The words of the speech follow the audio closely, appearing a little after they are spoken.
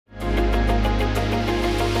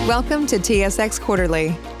Welcome to TSX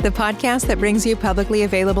Quarterly, the podcast that brings you publicly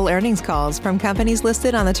available earnings calls from companies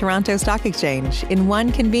listed on the Toronto Stock Exchange in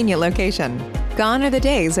one convenient location. Gone are the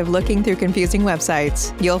days of looking through confusing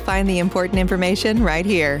websites. You'll find the important information right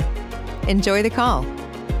here. Enjoy the call.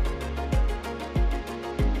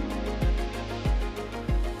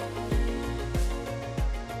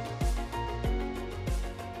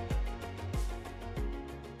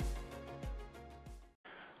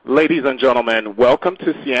 Ladies and gentlemen, welcome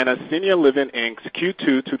to Sienna Senior Living Inc.'s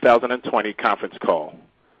Q2 2020 conference call.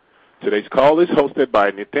 Today's call is hosted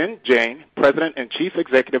by Nitin Jain, President and Chief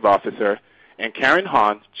Executive Officer, and Karen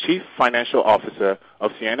Han, Chief Financial Officer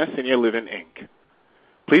of Sienna Senior Living Inc.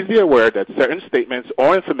 Please be aware that certain statements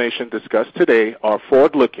or information discussed today are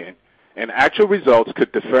forward-looking, and actual results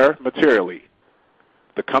could differ materially.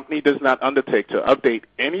 The company does not undertake to update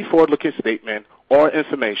any forward-looking statement or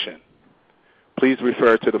information. Please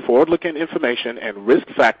refer to the forward-looking information and risk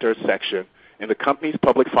factors section in the company's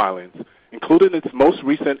public filings, including its most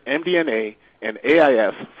recent MD&A and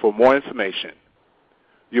AIF for more information.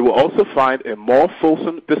 You will also find a more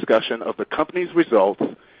fulsome discussion of the company's results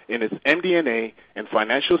in its MD&A and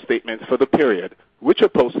financial statements for the period, which are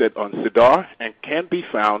posted on SEDAR and can be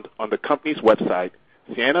found on the company's website,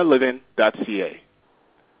 siennaliving.ca.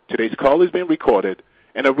 Today's call is being recorded,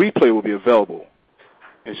 and a replay will be available.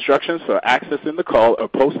 Instructions for accessing the call are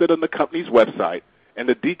posted on the company's website, and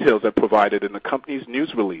the details are provided in the company's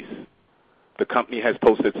news release. The company has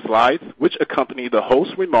posted slides which accompany the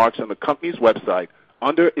host's remarks on the company's website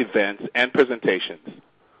under Events and Presentations.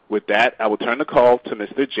 With that, I will turn the call to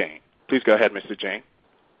Mr. Jain. Please go ahead, Mr. Jain.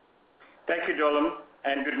 Thank you, Jolam,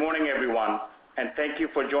 and good morning, everyone, and thank you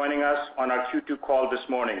for joining us on our Q2 call this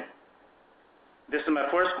morning. This is my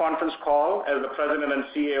first conference call as the President and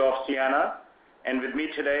CEO of Sienna, and with me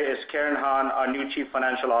today is Karen Han, our new Chief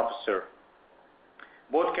Financial Officer.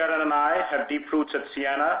 Both Karen and I have deep roots at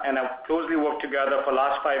Sienna and have closely worked together for the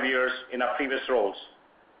last 5 years in our previous roles.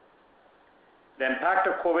 The impact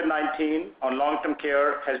of COVID-19 on long-term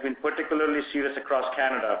care has been particularly serious across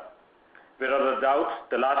Canada. Without a doubt,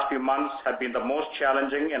 the last few months have been the most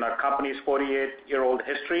challenging in our company's 48-year-old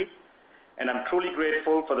history, and I'm truly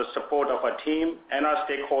grateful for the support of our team and our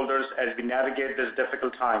stakeholders as we navigate this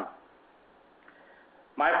difficult time.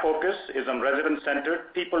 My focus is on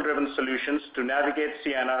resident-centered, people-driven solutions to navigate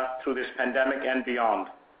Sienna through this pandemic and beyond.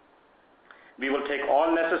 We will take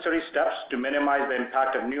all necessary steps to minimize the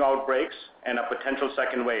impact of new outbreaks and a potential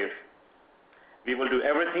second wave. We will do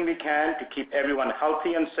everything we can to keep everyone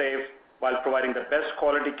healthy and safe while providing the best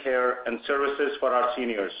quality care and services for our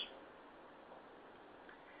seniors.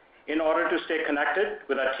 In order to stay connected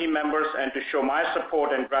with our team members and to show my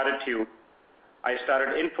support and gratitude, I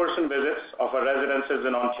started in-person visits of our residences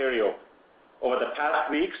in Ontario. Over the past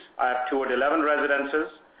weeks, I have toured 11 residences,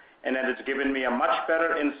 and it has given me a much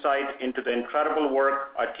better insight into the incredible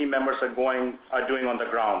work our team members are doing on the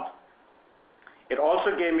ground. It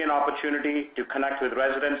also gave me an opportunity to connect with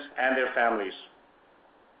residents and their families.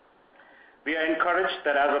 We are encouraged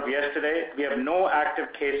that as of yesterday, we have no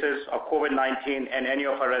active cases of COVID-19 in any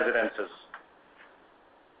of our residences.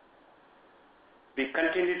 We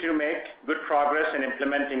continue to make good progress in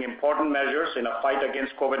implementing important measures in a fight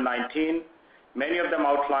against COVID-19, many of them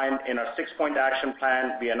outlined in our 6-point action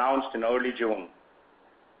plan we announced in early June.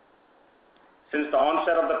 Since the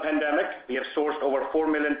onset of the pandemic, we have sourced over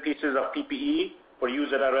 4 million pieces of PPE for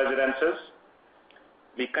use at our residences.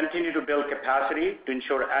 We continue to build capacity to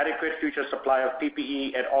ensure adequate future supply of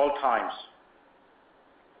PPE at all times.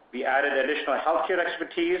 We added additional healthcare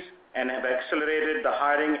expertise and have accelerated the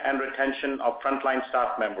hiring and retention of frontline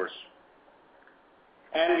staff members.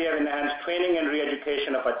 And we have enhanced training and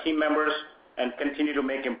re-education of our team members and continue to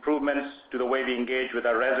make improvements to the way we engage with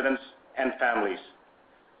our residents and families.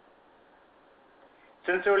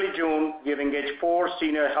 Since early June, we have engaged 4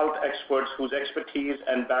 senior health experts whose expertise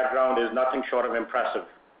and background is nothing short of impressive.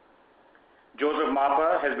 Joseph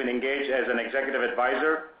Mapa has been engaged as an executive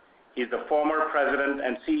advisor. He's the former president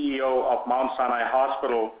and CEO of Mount Sinai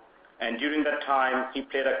Hospital, and during that time, he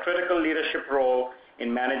played a critical leadership role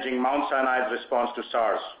in managing Mount Sinai's response to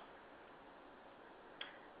SARS.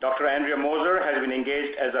 Dr. Andrea Moser has been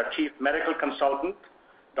engaged as our chief medical consultant.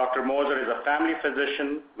 Dr. Moser is a family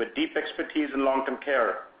physician with deep expertise in long-term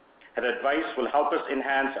care. Her advice will help us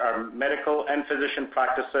enhance our medical and physician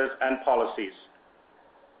practices and policies.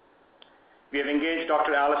 We have engaged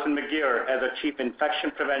Dr. Allison McGeer as a chief infection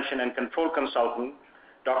prevention and control consultant.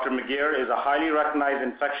 Dr. McGeer is a highly recognized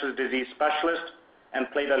infectious disease specialist and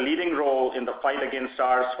played a leading role in the fight against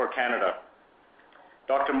SARS for Canada.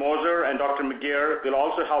 Dr. Moser and Dr. McGeer will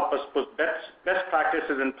also help us put best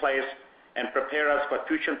practices in place and prepare us for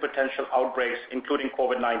future potential outbreaks, including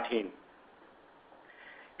COVID-19.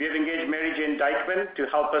 We have engaged Mary Jane Dykeman to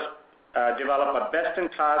help us develop a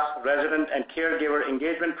best-in-class resident and caregiver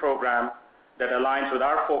engagement program that aligns with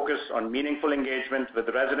our focus on meaningful engagement with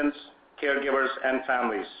residents, caregivers, and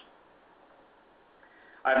families.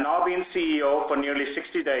 I've now been CEO for nearly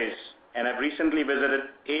 60 days, and I've recently visited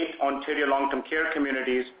 8 Ontario long-term care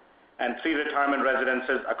communities and 3 retirement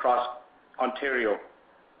residences across Ontario.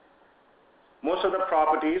 Most of the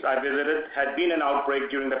properties I visited had been in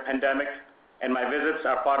outbreak during the pandemic, and my visits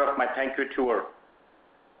are part of my thank you tour.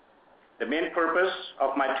 The main purpose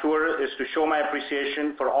of my tour is to show my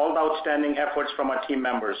appreciation for all the outstanding efforts from our team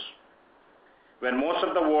members. When most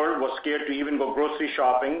of the world was scared to even go grocery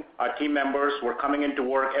shopping, our team members were coming into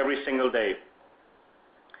work every single day.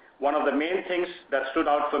 One of the main things that stood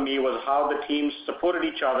out for me was how the teams supported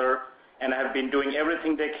each other and have been doing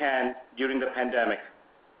everything they can during the pandemic.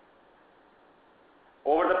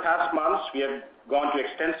 Over the past months, we have gone to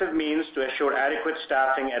extensive means to assure adequate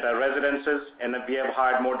staffing at our residences, and we have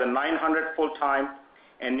hired more than 900 full-time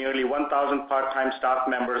and nearly 1,000 part-time staff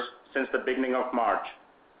members since the beginning of March.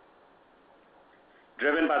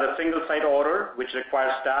 Driven by the single-site order, which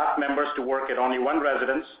requires staff members to work at only one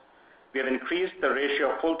residence, we have increased the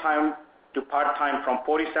ratio of full-time to part-time from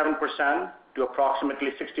 47% to approximately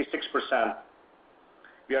 66%.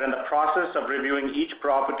 We are in the process of reviewing each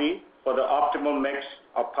property for the optimal mix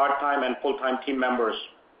of part-time and full-time team members.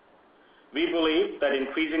 We believe that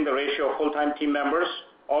increasing the ratio of full-time team members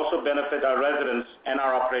also benefits our residents and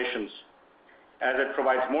our operations, as it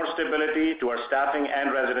provides more stability to our staffing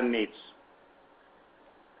and resident needs.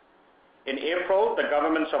 In April, the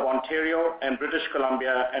governments of Ontario and British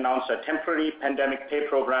Columbia announced a temporary pandemic pay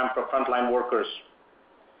program for frontline workers.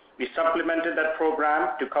 We supplemented that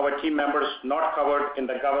program to cover team members not covered in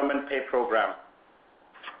the government pay program.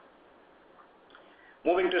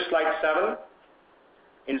 Moving to slide 7,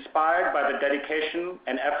 inspired by the dedication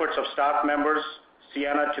and efforts of staff members,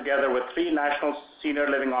 Sienna, together with 3 national senior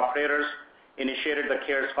living operators, initiated the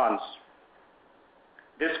CARES funds.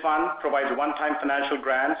 This fund provides one-time financial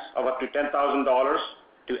grants of up to $10,000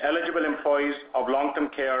 to eligible employees of long-term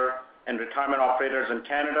care and retirement operators in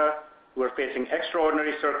Canada who are facing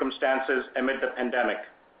extraordinary circumstances amid the pandemic.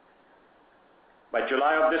 By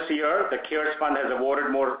July of this year, the CARES Fund has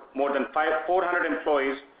awarded more than 400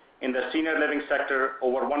 employees in the senior living sector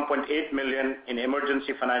over $1.8 million in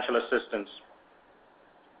emergency financial assistance.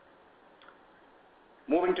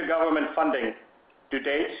 Moving to government funding, to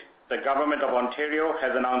date, the Government of Ontario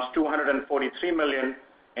has announced $243 million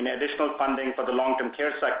in additional funding for the long-term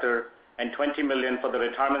care sector and $20 million for the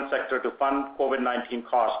retirement sector to fund COVID-19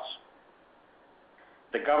 costs.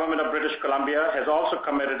 The Government of British Columbia has also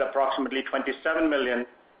committed approximately $27 million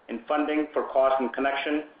in funding for costs in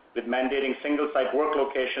connection with mandating single-site work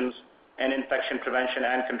locations and infection prevention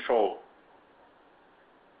and control.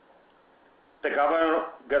 The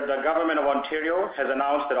Government of Ontario has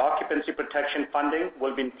announced that occupancy protection funding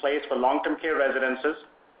will be in place for long-term care residences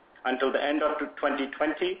until the end of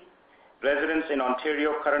 2020. Residents in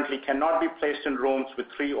Ontario currently cannot be placed in rooms with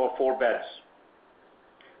 3 or 4 beds.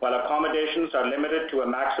 While accommodations are limited to a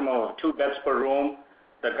maximum of 2 beds per room,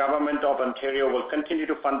 the Government of Ontario will continue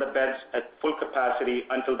to fund the beds at full capacity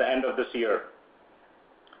until the end of this year.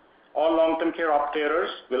 All long-term care operators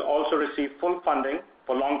will also receive full funding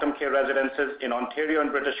for long-term care residences in Ontario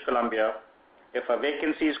and British Columbia if a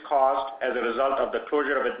vacancy is caused as a result of the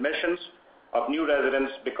closure of admissions of new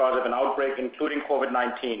residents because of an outbreak, including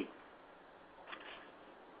COVID-19.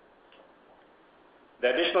 The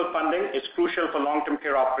additional funding is crucial for long-term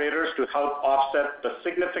care operators to help offset the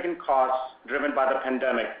significant costs driven by the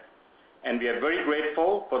pandemic, and we are very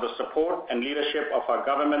grateful for the support and leadership of our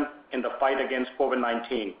government in the fight against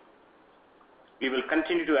COVID-19. We will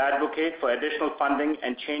continue to advocate for additional funding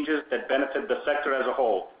and changes that benefit the sector as a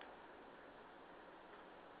whole.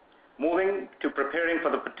 Moving to preparing for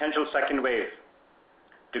the potential second wave.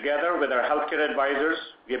 Together with our healthcare advisors,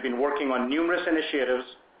 we have been working on numerous initiatives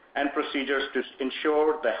and procedures to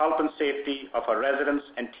ensure the health and safety of our residents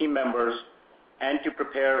and team members and to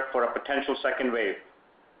prepare for a potential second wave.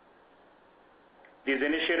 These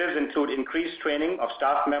initiatives include increased training of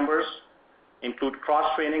staff members, include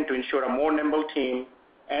cross-training to ensure a more nimble team,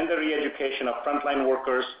 and the re-education of frontline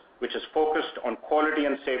workers, which is focused on quality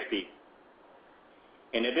and safety.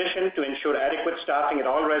 In addition to ensure adequate staffing at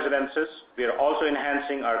all residences, we are also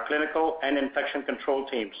enhancing our clinical and infection control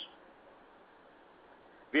teams.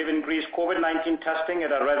 We have increased COVID-19 testing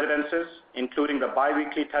at our residences, including the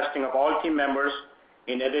bi-weekly testing of all team members,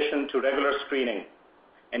 in addition to regular screening,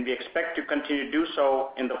 and we expect to continue to do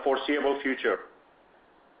so in the foreseeable future.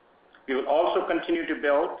 We will also continue to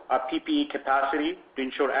build our PPE capacity to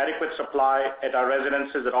ensure adequate supply at our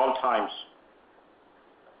residences at all times.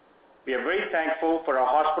 We are very thankful for our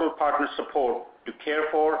hospital partners' support to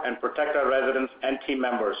care for and protect our residents and team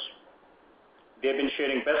members. They have been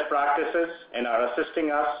sharing best practices and are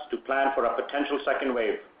assisting us to plan for a potential second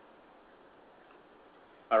wave.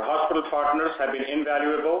 Our hospital partners have been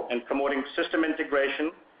invaluable in promoting system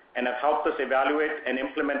integration and have helped us evaluate and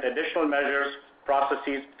implement additional measures,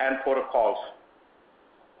 processes, and protocols.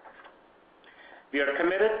 We are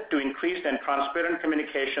committed to increased and transparent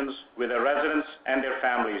communications with our residents and their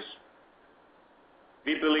families.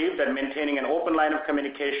 We believe that maintaining an open line of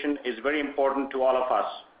communication is very important to all of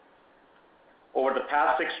us. Over the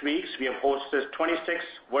past 6 weeks, we have hosted 26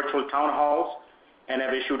 virtual town halls and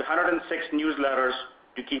have issued 106 newsletters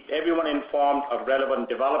to keep everyone informed of relevant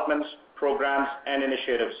developments, programs, and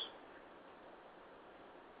initiatives.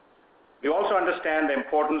 We also understand the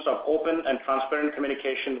importance of open and transparent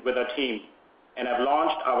communication with our team and have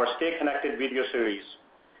launched our Stay Connected video series.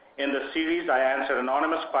 In the series, I answer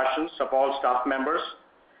anonymous questions of all staff members,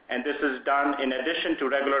 and this is done in addition to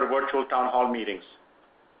regular virtual town hall meetings.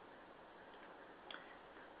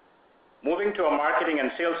 Moving to our marketing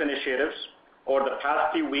and sales initiatives, over the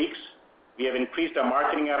past few weeks, we have increased our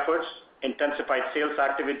marketing efforts, intensified sales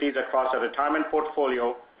activities across our retirement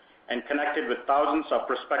portfolio, and connected with thousands of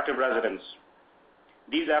prospective residents.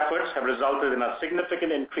 These efforts have resulted in a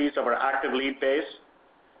significant increase of our active lead base.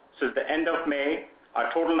 Since the end of May,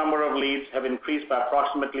 our total number of leads have increased by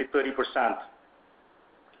approximately 30%.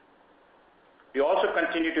 We also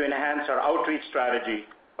continue to enhance our outreach strategy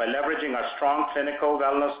by leveraging our strong clinical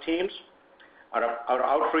wellness teams. Our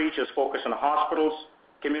outreach is focused on hospitals,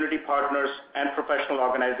 community partners, and professional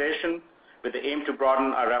organizations with the aim to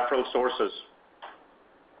broaden our referral sources.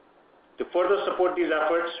 To further support these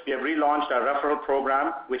efforts, we have relaunched our referral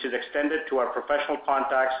program, which is extended to our professional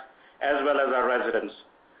contacts as well as our residents.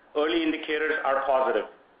 Early indicators are positive.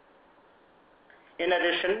 In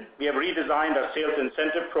addition, we have redesigned our sales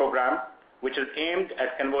incentive program, which is aimed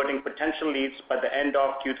at converting potential leads by the end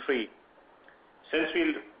of Q3. Since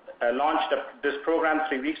we launched this program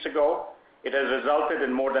 3 weeks ago, it has resulted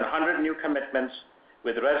in more than 100 new commitments,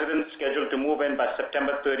 with residents scheduled to move in by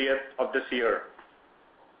September 30th of this year.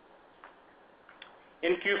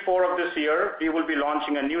 In Q4 of this year, we will be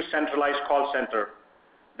launching a new centralized call center.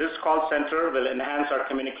 This call center will enhance our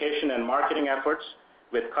communication and marketing efforts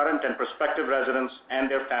with current and prospective residents and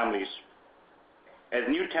their families. As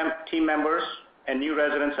new team members and new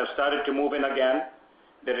residents have started to move in again,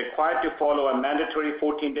 they're required to follow a mandatory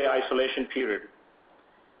 14-day isolation period.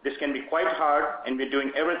 This can be quite hard, and we're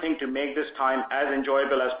doing everything to make this time as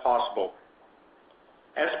enjoyable as possible.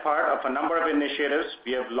 As part of a number of initiatives,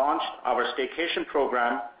 we have launched our staycation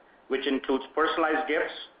program, which includes personalized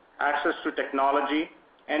gifts, access to technology,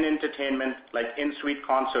 and entertainment like in-suite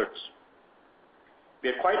concerts. We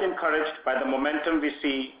are quite encouraged by the momentum we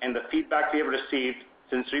see and the feedback we have received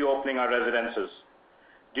since reopening our residences.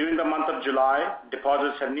 During the month of July,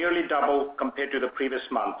 deposits have nearly doubled compared to the previous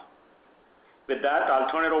month. With that,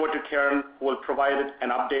 I'll turn it over to Karen, who will provide an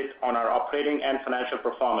update on our operating and financial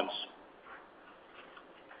performance.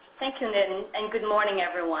 Thank you, Nitin, and good morning,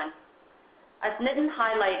 everyone. As Nitin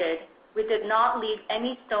highlighted, we did not leave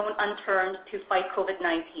any stone unturned to fight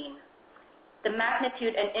COVID-19. The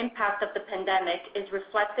magnitude and impact of the pandemic is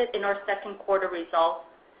reflected in our second quarter results,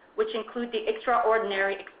 which include the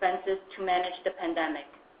extraordinary expenses to manage the pandemic.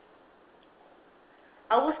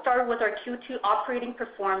 I will start with our Q2 operating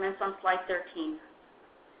performance on slide 13.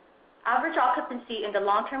 Average occupancy in the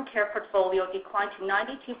long-term care portfolio declined to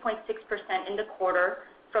 92.6% in the quarter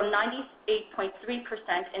from 98.3%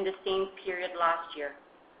 in the same period last year.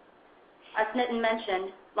 As Nitin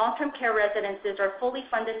mentioned, long-term care residences are fully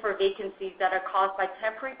funded for vacancies that are caused by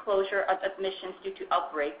temporary closure of admissions due to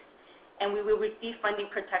outbreaks, and we will receive funding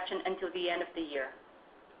protection until the end of the year.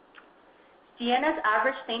 Sienna's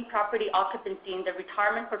average same-property occupancy in the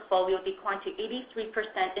retirement portfolio declined to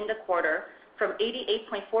 83% in the quarter from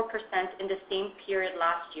 88.4% in the same period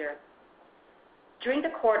last year. During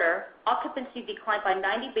the quarter, occupancy declined by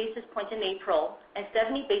 90 basis points in April and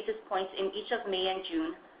 70 basis points in each of May and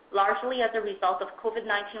June, largely as a result of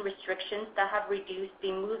COVID-19 restrictions that have reduced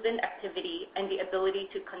the move-in activity and the ability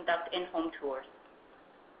to conduct in-home tours.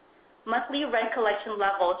 Monthly rent collection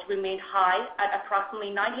levels remain high at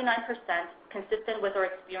approximately 99%, consistent with our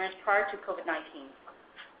experience prior to COVID-19.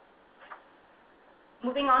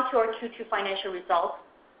 Moving on to our Q2 financial results.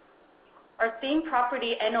 Our same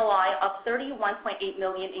property NOI of $31.8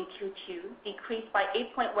 million in Q2 decreased by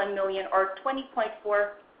 $8.1 million or 20.4%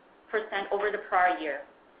 over the prior year.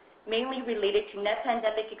 mainly related to net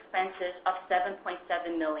pandemic expenses of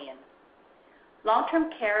 $7.7 million. Long-term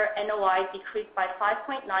care NOI decreased by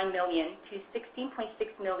 $5.9 million to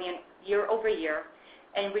 $16.6 million year over year,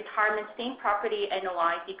 and retirement same-property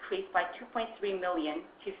NOI decreased by $2.3 million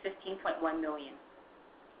to $15.1 million.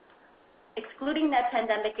 Excluding net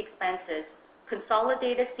pandemic expenses,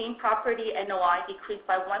 consolidated same-property NOI decreased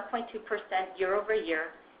by 1.2% year over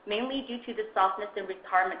year, mainly due to the softness in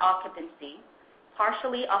retirement occupancy,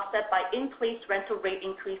 partially offset by in-place rental rate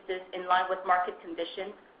increases in line with market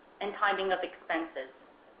conditions and timing of expenses.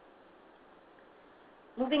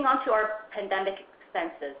 Moving on to our pandemic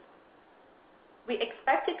expenses. We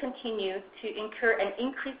expect to continue to incur an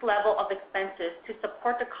increased level of expenses to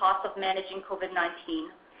support the cost of managing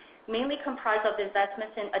COVID-19, mainly comprised of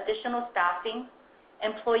investments in additional staffing,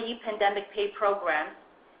 employee pandemic pay programs,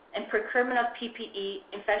 and procurement of PPE,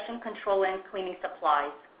 infection control, and cleaning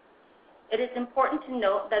supplies. It is important to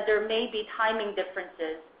note that there may be timing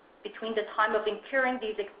differences between the time of incurring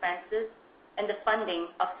these expenses and the funding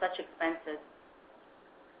of such expenses.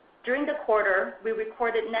 During the quarter, we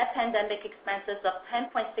recorded net pandemic expenses of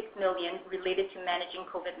 $10.6 million related to managing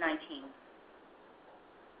COVID-19.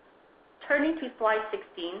 Turning to slide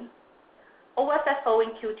 16, OFFO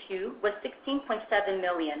in Q2 was $16.7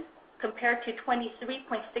 million, compared to $23.6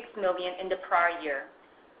 million in the prior year,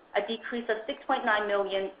 a decrease of $6.9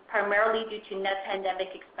 million primarily due to net pandemic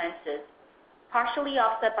expenses, partially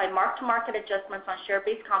offset by mark-to-market adjustments on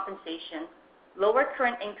share-based compensation, lower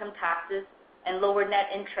current income taxes, and lower net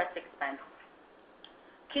interest expense.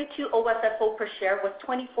 Q2 OFFO per share was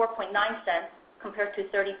 24.9 cents compared to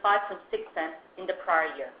 35.6 cents in the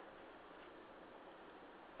prior year.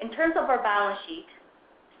 In terms of our balance sheet,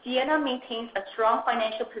 Sienna maintains a strong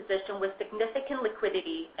financial position with significant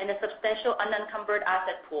liquidity and a substantial unencumbered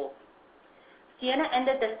asset pool. Sienna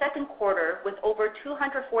ended the second quarter with over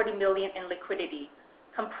 $240 million in liquidity,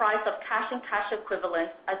 comprised of cash and cash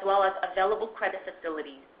equivalents as well as available credit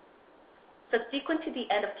facilities. Subsequent to the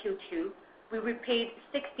end of Q2, we repaid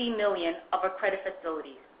 $60 million of our credit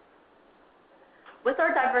facilities. With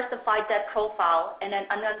our diversified debt profile and an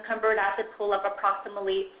unencumbered asset pool of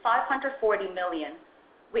approximately $540 million,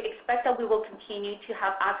 we expect that we will continue to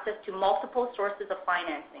have access to multiple sources of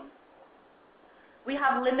financing. We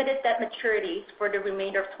have limited debt maturities for the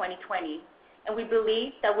remainder of 2020, and we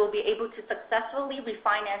believe that we'll be able to successfully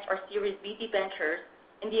refinance our Series B debentures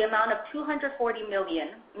in the amount of $240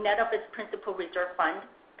 million net of its principal reserve fund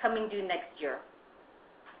coming due next year.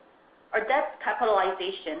 Our debt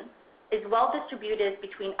capitalization is well distributed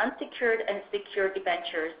between unsecured and secured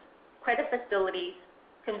debentures, credit facilities,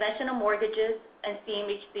 conventional mortgages, and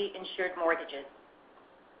CMHC insured mortgages.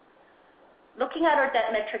 Looking at our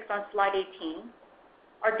debt metrics on slide 18,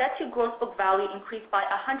 our debt to gross book value increased by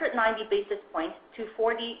 190 basis points to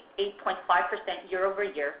 48.5% year over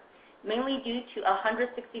year, mainly due to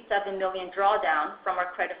 $167 million drawdown from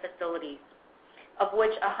our credit facilities, of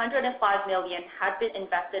which $105 million had been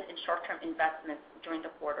invested in short-term investments during the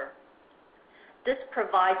quarter. This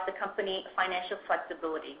provides the company financial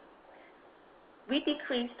flexibility. We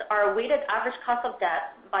decreased our weighted average cost of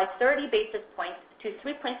debt by 30 basis points to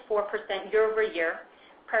 3.4% year over year,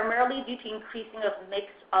 primarily due to increasing of mix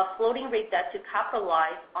of floating rate debt to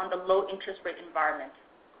capitalize on the low interest rate environment.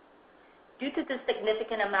 Due to the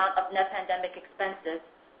significant amount of net pandemic expenses,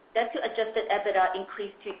 debt to adjusted EBITDA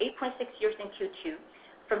increased to 8.6 years in Q2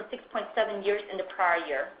 from 6.7 years in the prior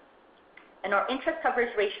year, and our interest coverage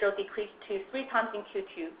ratio decreased to 3 times in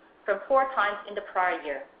Q2 from 4 times in the prior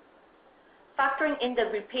year. Factoring in the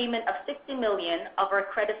repayment of $60 million of our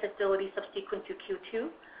credit facility subsequent to Q2,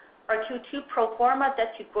 our Q2 pro forma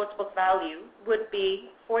debt to gross book value would be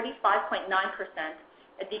 45.9%,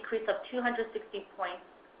 a decrease of 260 points,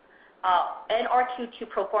 and our Q2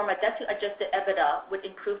 pro forma debt to adjusted EBITDA would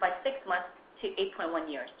improve by 6 months to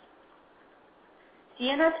 8.1 years.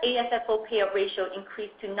 Sienna's AFFO payout ratio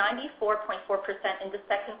increased to 94.4% in the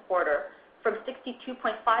second quarter from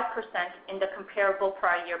 62.5% in the comparable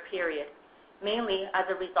prior year period, mainly as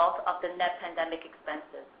a result of the net pandemic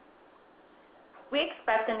expenses. We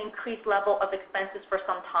expect an increased level of expenses for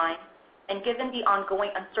some time, and given the ongoing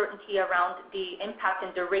uncertainty around the impact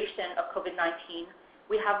and duration of COVID-19,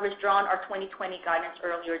 we have withdrawn our 2020 guidance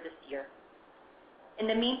earlier this year. In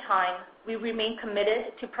the meantime, we remain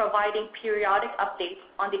committed to providing periodic updates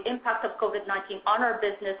on the impact of COVID-19 on our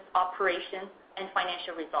business operations and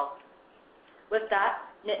financial results. With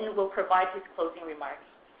that, Nitin will provide his closing remarks.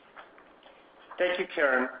 Thank you,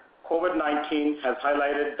 Karen. COVID-19 has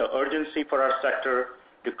highlighted the urgency for our sector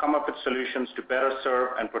to come up with solutions to better serve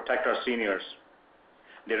and protect our seniors.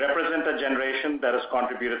 They represent a generation that has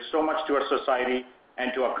contributed so much to our society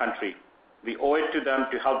and to our country. We owe it to them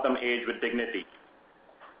to help them age with dignity.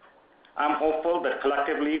 I'm hopeful that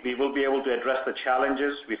collectively we will be able to address the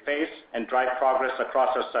challenges we face and drive progress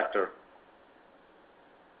across our sector.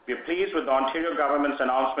 We are pleased with the Ontario government's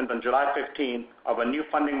announcement on July 15 of a new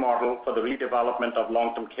funding model for the redevelopment of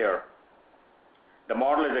long-term care. The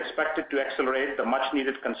model is expected to accelerate the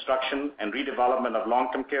much-needed construction and redevelopment of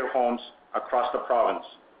long-term care homes across the province.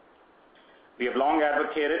 We have long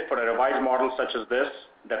advocated for a revised model such as this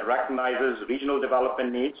that recognizes regional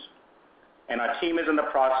development needs, and our team is in the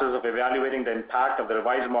process of evaluating the impact of the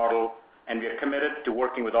revised model, and we are committed to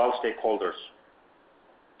working with all stakeholders.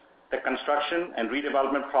 The construction and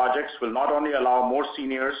redevelopment projects will not only allow more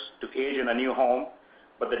seniors to age in a new home,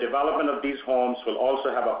 but the development of these homes will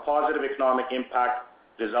also have a positive economic impact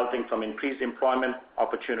resulting from increased employment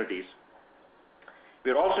opportunities.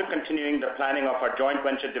 We are also continuing the planning of our joint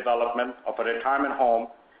venture development of a retirement home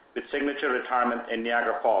with Signature Retirement in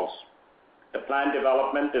Niagara Falls. The planned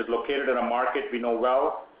development is located in a market we know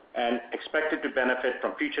well and expected to benefit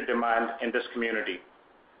from future demand in this community.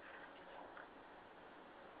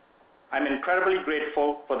 I'm incredibly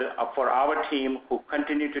grateful for our team who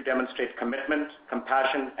continue to demonstrate commitment,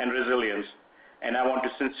 compassion, and resilience, and I want to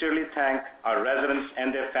sincerely thank our residents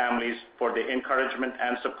and their families for their encouragement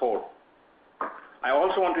and support. I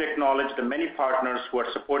also want to acknowledge the many partners who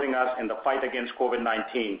are supporting us in the fight against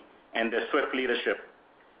COVID-19 and their swift leadership,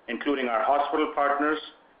 including our hospital partners,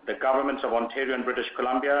 the governments of Ontario and British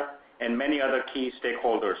Columbia, and many other key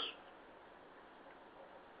stakeholders.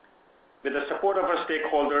 With the support of our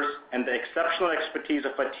stakeholders and the exceptional expertise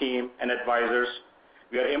of our team and advisors,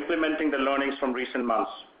 we are implementing the learnings from recent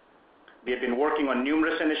months. We have been working on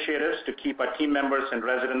numerous initiatives to keep our team members and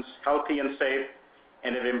residents healthy and safe,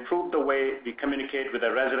 and have improved the way we communicate with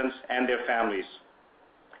our residents and their families.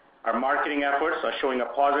 Our marketing efforts are showing a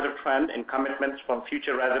positive trend in commitments from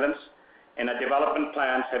future residents, and our development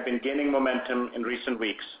plans have been gaining momentum in recent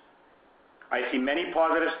weeks. I see many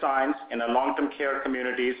positive signs in our long-term care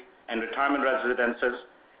communities and retirement residences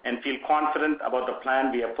and feel confident about the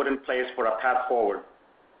plan we have put in place for our path forward.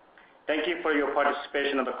 Thank you for your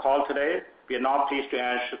participation on the call today. We are now pleased to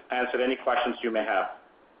answer any questions you may have.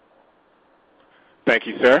 Thank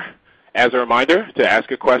you, sir. As a reminder, to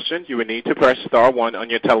ask a question, you will need to press star one on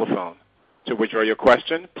your telephone. To withdraw your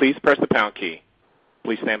question, please press the pound key.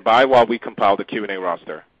 Please stand by while we compile the Q&A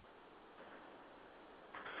roster.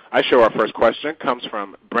 I show our first question comes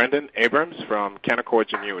from Brendan Abrams from Canaccord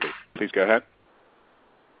Genuity. Please go ahead.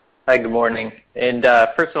 Hi, good morning. And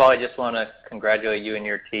first of all, I just want to congratulate you and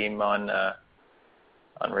your team on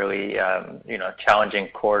really challenging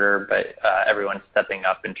quarter, but everyone's stepping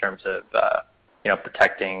up in terms of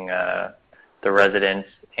protecting the residents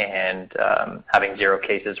and having 0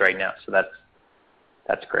 cases right now. So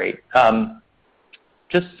that's great.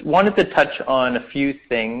 Just wanted to touch on a few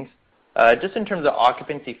things. Just in terms of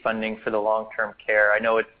occupancy funding for the long-term care, I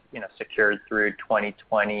know it's secured through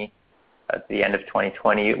 2020, at the end of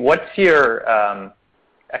 2020. What's your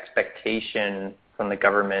expectation from the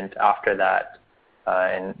government after that,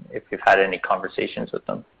 and if you've had any conversations with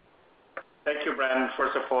them? Thank you, Brandon,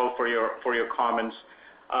 first of all, for your comments.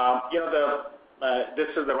 This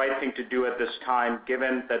is the right thing to do at this time,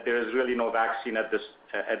 given that there is really no vaccine at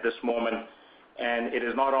this moment. And it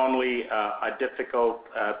is not only a difficult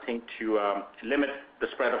thing to limit the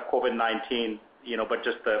spread of COVID-19, but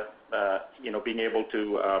just being able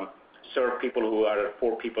to serve people who are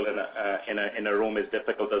 4 people in a room is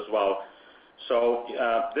difficult as well. So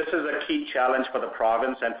this is a key challenge for the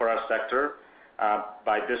province and for our sector.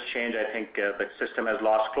 By this change, I think the system has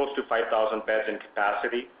lost close to 5,000 beds in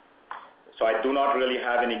capacity. So I do not really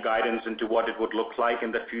have any guidance into what it would look like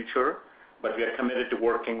in the future, but we are committed to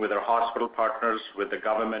working with our hospital partners, with the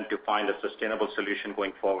government, to find a sustainable solution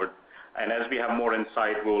going forward. And as we have more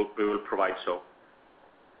insight, we will provide so.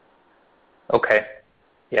 Okay.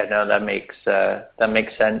 Yeah, no, that makes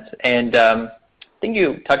sense. And I think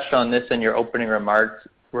you touched on this in your opening remarks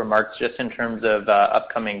just in terms of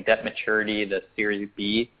upcoming debt maturity, the Series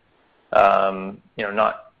B.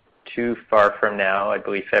 Not too far from now, I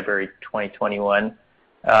believe February 2021.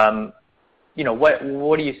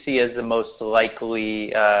 What do you see as the most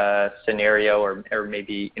likely scenario, or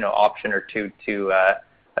maybe option or two to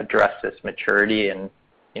address this maturity, and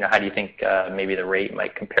how do you think maybe the rate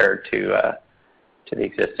might compare to the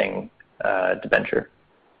existing debenture?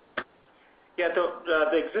 Yeah,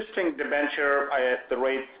 the existing debenture, the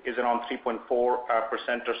rate is around 3.4%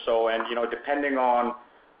 or so, and depending on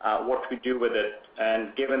what we do with it,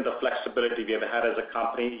 and given the flexibility we have had as a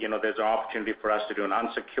company, there's an opportunity for us to do an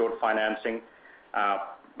unsecured financing,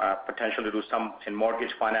 potentially do some in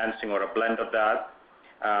mortgage financing or a blend of that.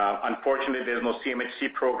 Unfortunately, there's no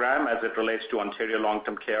CMHC program as it relates to Ontario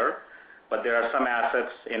long-term care, but there are some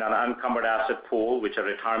assets in an unencumbered asset pool, which are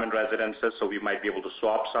retirement residences, so we might be able to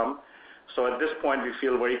swap some. So at this point, we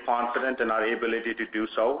feel very confident in our ability to do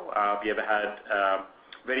so. We have had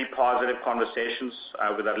very positive conversations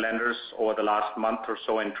with our lenders over the last month or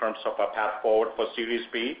so in terms of a path forward for Series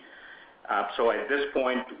B. So at this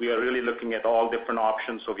point, we are really looking at all different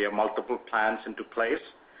options, so we have multiple plans into place.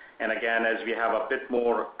 And again, as we have a bit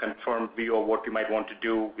more confirmed view of what we might want to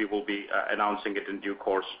do, we will be announcing it in due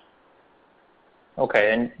course.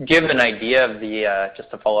 Okay, and do you have an idea of the,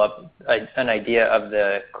 just to follow up, an idea of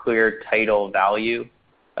the clear title value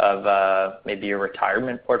of maybe your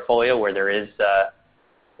retirement portfolio where there is,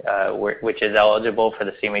 which is eligible for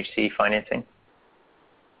the CMHC financing?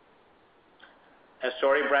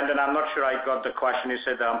 Sorry, Brendan, I'm not sure I got the question. You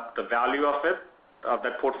said the value of it, of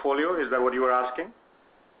that portfolio, is that what you were asking?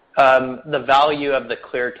 The value of the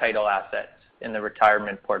clear title assets in the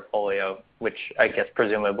retirement portfolio, which I guess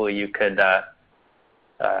presumably you could,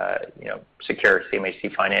 secure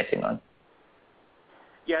CMHC financing on.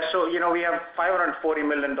 Yeah, so, we have $540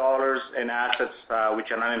 million in assets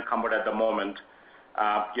which are unencumbered at the moment.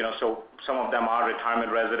 So some of them are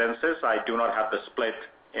retirement residences. I do not have the split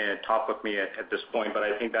top of me at this point, but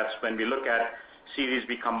I think that's when we look at Series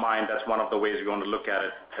B combined, that's one of the ways we want to look at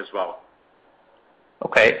it as well.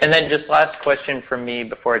 Okay, and then just last question from me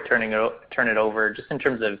before I turn it over, just in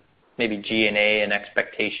terms of maybe G&A and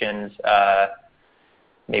expectations,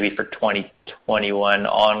 maybe for 2021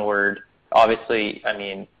 onward. Obviously, I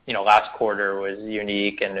mean, last quarter was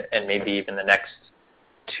unique, and maybe even the next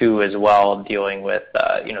two as well, dealing with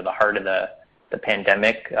the heart of the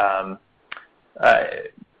pandemic.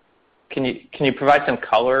 Can you provide some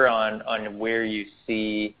color on where you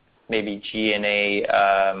see maybe G&A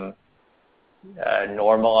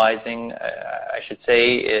normalizing? I should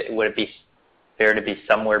say, would it be fair to be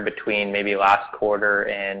somewhere between maybe last quarter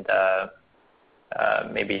and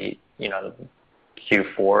maybe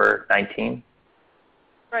Q4 19?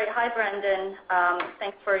 Right. Hi, Brendan.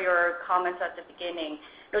 Thanks for your comments at the beginning.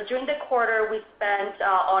 During the quarter, we spent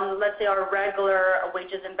on, let's say, our regular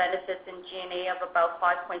wages and benefits in G&A of about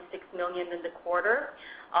 $5.6 million in the quarter.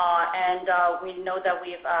 And we know that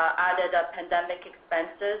we've added pandemic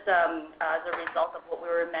expenses as a result of what we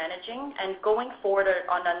were managing. And going forward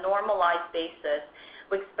on a normalized basis,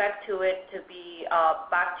 we expect it to be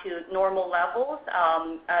back to normal levels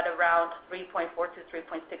at around 3.4 to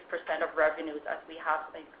 3.6% of revenues as we have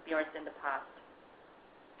experienced in the past.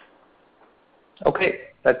 Okay,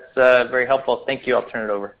 that's very helpful. Thank you. I'll turn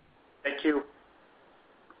it over. Thank you.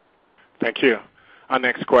 Thank you. Our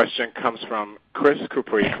next question comes from Chris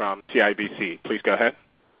Couprie from CIBC. Please go ahead.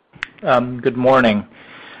 Good morning.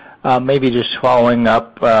 Maybe just following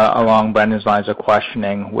up along Brendan's lines of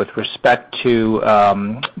questioning with respect to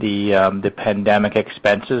the pandemic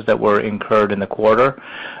expenses that were incurred in the quarter.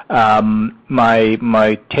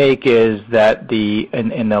 My take is that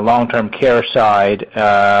in the long-term care side,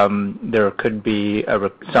 there could be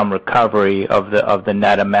some recovery of the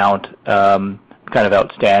net amount kind of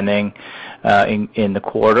outstanding in the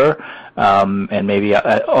quarter, and maybe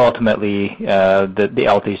ultimately the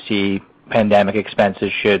LTC pandemic expenses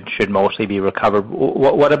should mostly be recovered.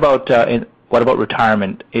 What about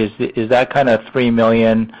retirement? Is that kind of $3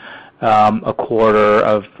 million a quarter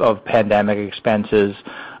of pandemic expenses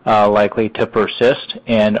likely to persist?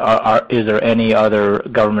 And is there any other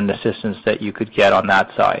government assistance that you could get on that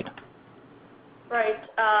side? Right.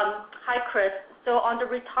 Hi, Chris. So on the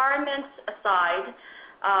retirement side,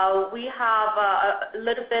 we have a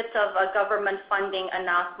little bit of government funding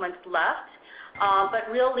announcements left. But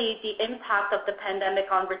really, the impact of the pandemic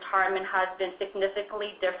on retirement has been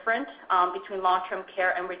significantly different between long-term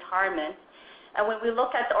care and retirement. And when we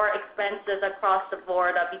look at our expenses across the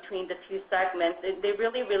board between the two segments, they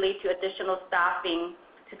really relate to additional staffing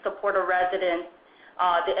to support our residents,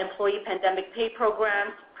 the employee pandemic pay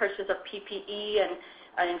programs, purchase of PPE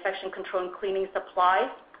and infection control and cleaning supplies.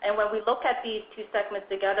 And when we look at these two segments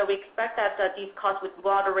together, we expect that these costs would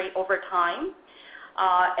moderate over time.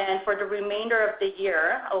 And for the remainder of the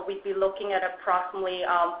year, we'd be looking at approximately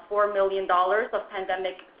 $4 million of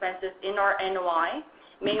pandemic expenses in our NOI,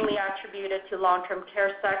 mainly attributed to long-term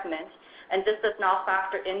care segment. And this does not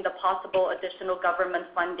factor in the possible additional government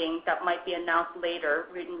funding that might be announced later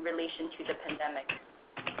in relation to the pandemic.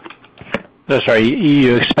 Sorry,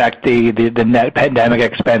 you expect the net pandemic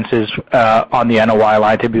expenses on the NOI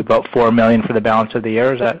line to be about $4 million for the balance of the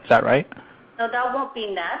year? Is that right? No, that won't be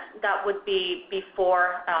net. That would be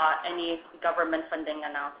before any government funding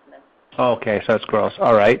announcements. Okay, so that's gross.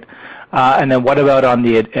 All right. And then what about on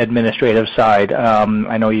the administrative side?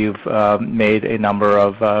 I know you've made a number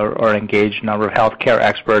of or engaged a number of healthcare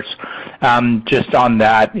experts. Just on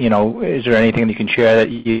that, is there anything that you can share that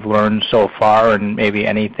you've learned so far, and maybe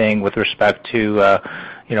anything with respect to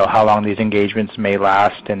how long these engagements may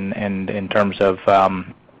last, and in terms of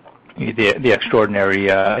the extraordinary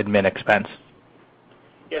admin expense?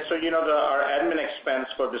 Yeah, so our admin expense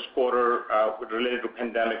for this quarter related to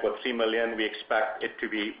pandemic was $3 million. We expect it to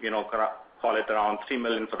be, call it around $3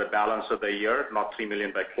 million for the balance of the year, not $3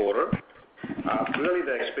 million by quarter. Really,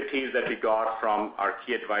 the expertise that we got from our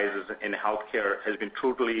key advisors in healthcare has been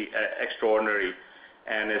truly extraordinary,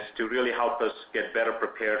 and is to really help us get better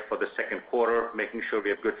prepared for the second quarter, making sure we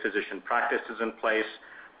have good physician practices in place.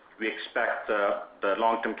 We expect the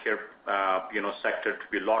long-term care, sector to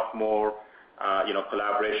be a lot more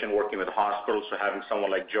collaboration, working with hospitals. So having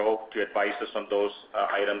someone like Joe to advise us on those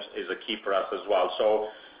items is a key for us as well. So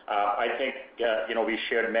I think, we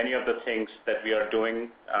shared many of the things that we are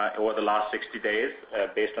doing over the last 60 days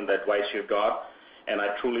based on the advice you got. And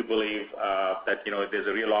I truly believe that, there's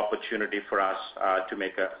a real opportunity for us to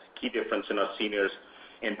make a key difference in our seniors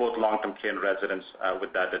in both long-term care and residents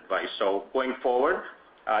with that advice. So going forward,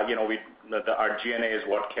 our G&A is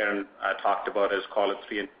what Karen talked about, is call it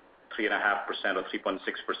 3.5% or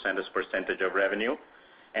 3.6% as percentage of revenue.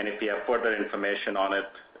 And if you have further information on it,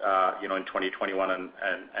 in 2021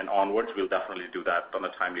 and onwards, we'll definitely do that on a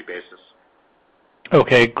timely basis.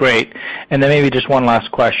 Okay, great. And then maybe just one last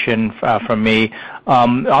question from me.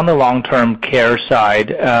 On the long-term care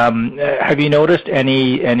side, have you noticed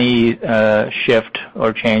any shift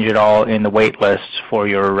or change at all in the wait lists for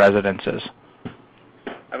your residences?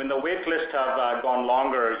 I mean, the wait lists have gone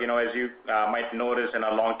longer. As you might notice, in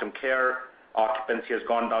our long-term care, occupancy has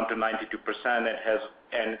gone down to 92%.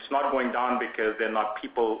 And it's not going down because there are not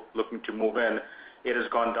people looking to move in. It has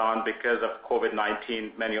gone down because of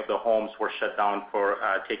COVID-19. Many of the homes were shut down for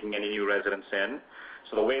taking any new residents in.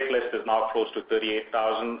 So the wait list is now close to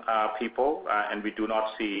 38,000 people, and we do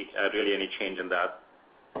not see really any change in that.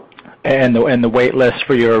 And the wait list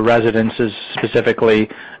for your residences specifically,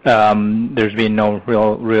 there's been no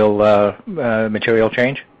real material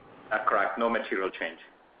change? Correct. No material change.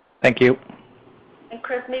 Thank you. And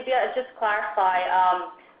Chris, maybe I just clarify.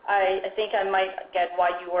 I think I might get why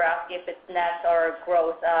you were asking if it's net or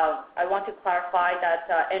gross. I want to clarify that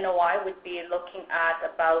NOI would be looking at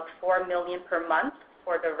about $4 million per month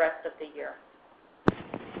for the rest of the year.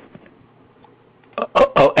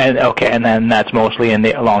 And then that's mostly in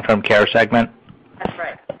the long-term care segment? That's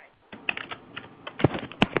right.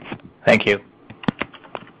 Thank you.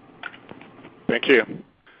 Thank you.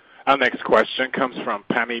 Our next question comes from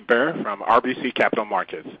Pammi Bir from RBC Capital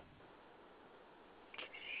Markets.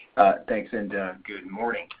 Thanks, and good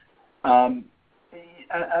morning.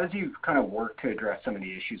 As you've kind of worked to address some of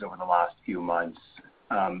the issues over the last few months,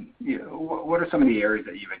 what are some of the areas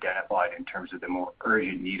that you've identified in terms of the more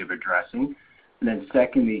urgent need of addressing? And then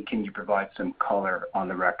secondly, can you provide some color on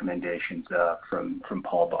the recommendations from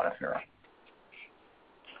Paul Bonifero?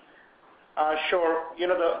 Sure.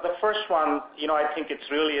 The first one, I think it's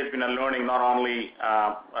really has been a learning not only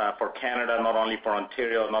for Canada, not only for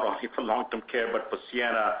Ontario, not only for long-term care, but for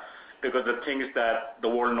Sienna, because the things that the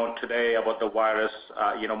world knows today about the virus,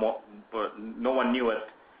 no one knew it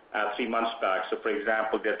 3 months back. So, for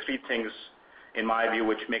example, there are 3 things, in my view,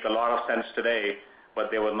 which make a lot of sense today, but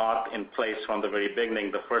they were not in place from the very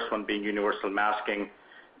beginning. The first one being universal masking.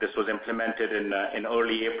 This was implemented in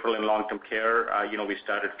early April in long-term care. We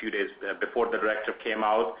started a few days before the directive came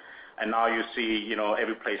out. And now you see,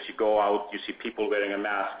 every place you go out, you see people wearing a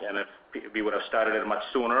mask. And if we would have started it much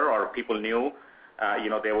sooner, or people knew,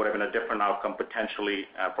 there would have been a different outcome potentially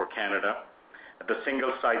for Canada. The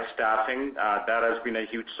single site staffing, that has been a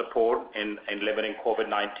huge support in limiting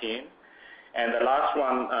COVID-19. And the last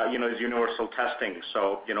one, is universal testing.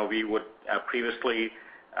 So, we would previously,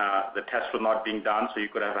 the tests were not being done, so you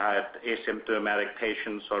could have had asymptomatic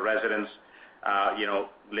patients or residents,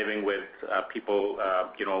 living with people,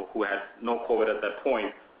 who had no COVID at that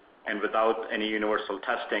point. And without any universal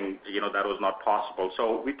testing, that was not possible.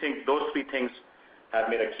 So we think those 3 things have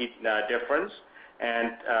made a key difference.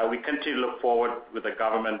 And we continue to look forward with the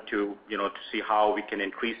government to see how we can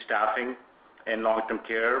increase staffing in long-term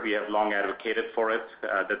care. We have long advocated for it,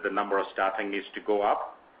 that the number of staffing needs to go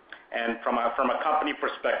up. And from a company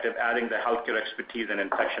perspective, adding the healthcare expertise and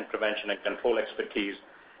infection prevention and control expertise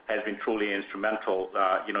has been truly instrumental.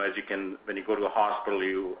 As you can, when you go to a hospital,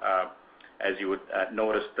 as you would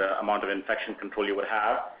notice the amount of infection control you would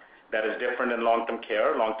have. That is different in long-term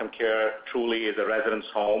care. Long-term care truly is a resident's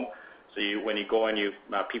home. So when you go and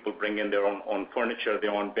people bring in their own furniture,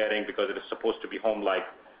 their own bedding, because it is supposed to be home-like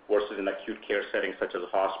versus an acute care setting such as a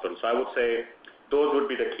hospital. So I would say those would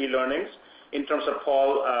be the key learnings. In terms of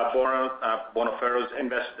Paul Bonaferro's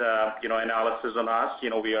analysis on us,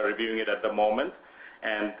 we are reviewing it at the moment,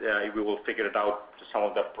 and we will figure it out some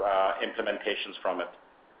of the implementations from it.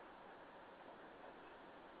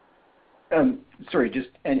 Sorry, just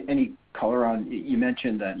any color on, you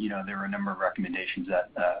mentioned that, there were a number of recommendations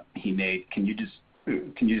that he made. Can you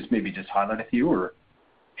just maybe just highlight a few, or?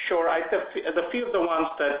 Sure. The few of the ones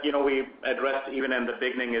that, we addressed even in the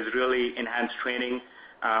beginning is really enhanced training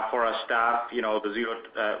for our staff,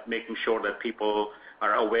 making sure that people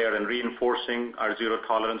are aware and reinforcing our zero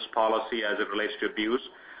tolerance policy as it relates to abuse.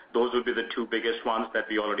 Those would be the two biggest ones that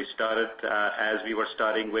we already started as we were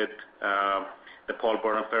starting with the Paul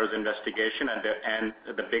Bonaferro's investigation, and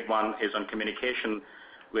the big one is on communication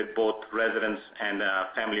with both residents and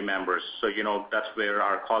family members. So, that's where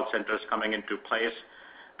our call center is coming into place,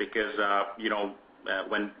 because,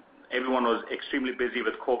 when everyone was extremely busy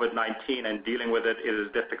with COVID-19 and dealing with it, it is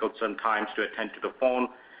difficult sometimes to attend to the phone,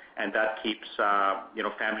 and that keeps,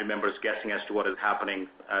 family members guessing as to what is happening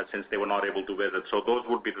since they were not able to visit. So those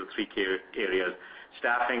would be the three key areas: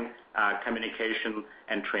 staffing, communication,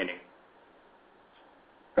 and training.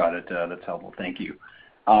 Got it. That's helpful. Thank you.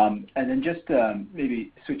 And then just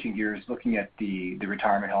maybe switching gears, looking at the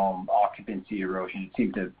retirement home occupancy erosion, it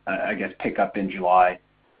seemed to, pick up in July,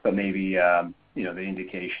 but maybe, the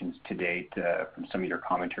indications to date from some of your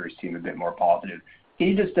commentary seem a bit more positive. Can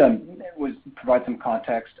you just provide some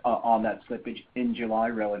context on that slippage in July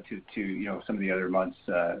relative to, some of the other months?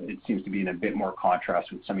 It seems to be in a bit more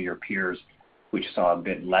contrast with some of your peers, which saw a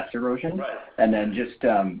bit less erosion. Right. And then just,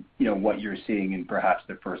 what you're seeing in perhaps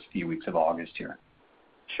the first few weeks of August here.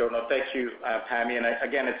 Sure. No, thank you, Pammy. And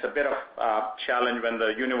again, it's a bit of a challenge when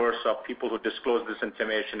the universe of people who disclose this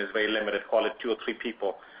information is very limited, call it 2 or 3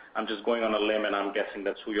 people. I'm just going on a limb, and I'm guessing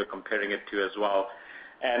that's who you're comparing it to as well.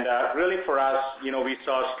 And really for us, we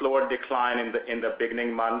saw a slower decline in the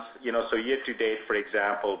beginning months. So year to date, for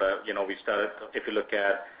example, we started, if you look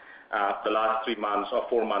at the last 3 months or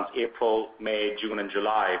 4 months, April, May, June, and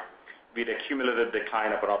July, we had a cumulative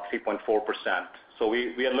decline of around 3.4%. So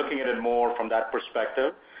we are looking at it more from that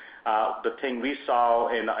perspective. The thing we saw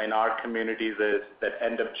in our communities is that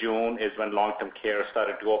end of June is when long-term care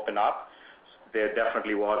started to open up. There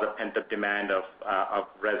definitely was a pent-up demand of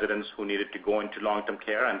residents who needed to go into long-term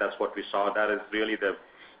care, and that's what we saw. That is really the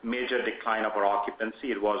major decline of our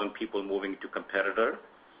occupancy. It wasn't people moving to competitor.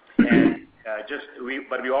 And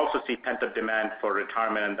but we also see pent-up demand for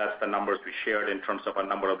retirement, and that's the numbers we shared in terms of our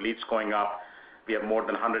number of leads going up. We have more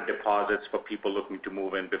than 100 deposits for people looking to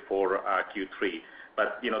move in before Q3.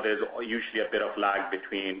 But, there's usually a bit of lag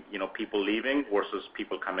between, people leaving versus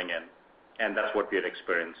people coming in, and that's what we're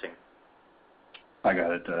experiencing. I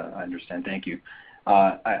got it. I understand. Thank you.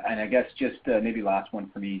 And I guess just maybe last one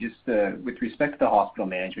for me, just with respect to the hospital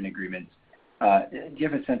management agreements, do you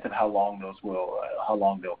have a sense of how long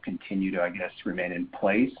they'll continue to, remain in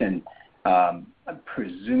place? And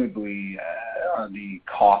presumably, are the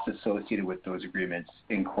costs associated with those agreements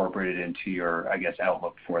incorporated into your,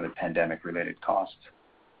 outlook for the pandemic-related costs?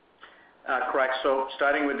 Correct. So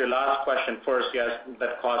starting with the last question first, yes,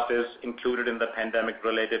 that cost is included in the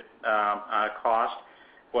pandemic-related cost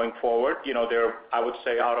going forward. I would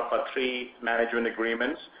say out of our 3 management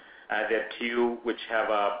agreements, there are 2 which have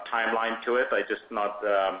a timeline to it. It's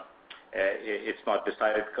not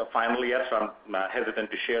decided finally yet, so I'm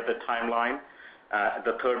hesitant to share the timeline.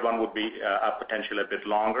 The third one would be potentially a bit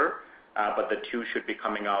longer, but the 2 should be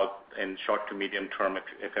coming out in short to medium term,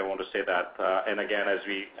 if I want to say that. And again, as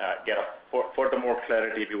we get further more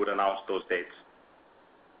clarity, we would announce those dates.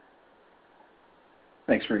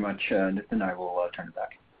 Thanks very much, Nitin. I will turn it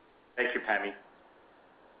back. Thank you, Pammy.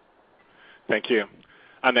 Thank you.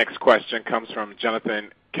 Our next question comes from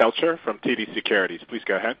Jonathan Kelcher from TD Securities. Please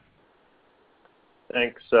go ahead.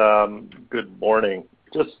 Thanks. Good morning.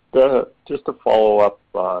 Just to follow up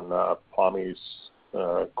on Pammy's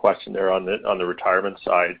question there on the retirement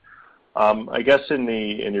side. I guess in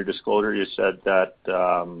your disclosure you said that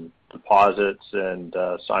deposits and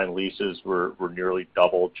signed leases were nearly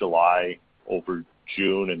double July over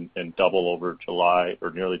June and double over July,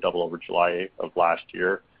 or nearly double over July of last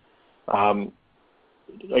year.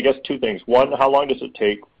 I guess 2 things. One, how long does it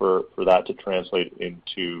take for that to translate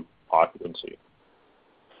into occupancy?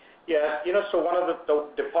 Yeah, so one of the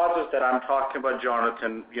deposits that I'm talking about,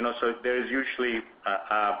 Jonathan, so there is usually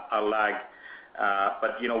a lag,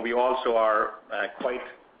 but we also are quite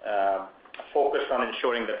focused on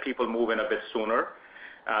ensuring that people move in a bit sooner,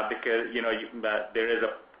 because there is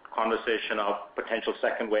a conversation of potential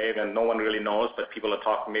second wave, and no one really knows, but people are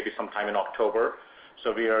talking maybe sometime in October.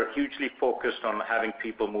 So we are hugely focused on having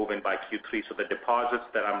people move in by Q3. So the deposits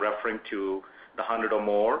that I'm referring to, the 100 or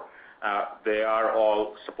more, they are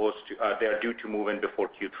all they are due to move in before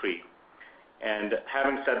Q3. And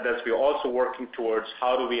having said this, we're also working towards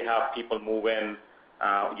how do we have people move in,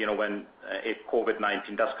 when if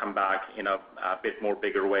COVID-19 does come back in a bit more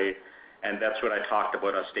bigger way. And that's what I talked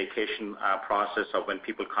about, a staycation process of when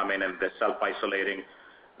people come in and they're self-isolating.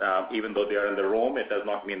 Even though they are in the room, it does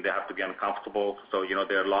not mean they have to be uncomfortable. So,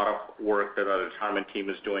 there are a lot of work that our retirement team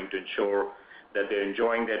is doing to ensure that they're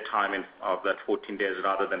enjoying their time of that 14 days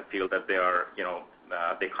rather than feel that they are,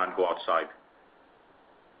 they can't go outside.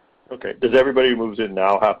 Okay. Does everybody who moves in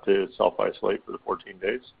now have to self-isolate for the 14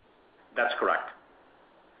 days? That's correct.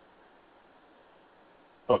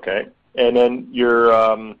 Okay. And then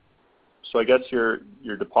so I guess your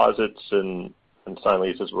deposits and signed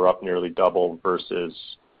leases were up nearly double versus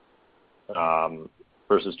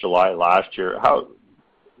July last year. How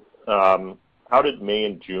did May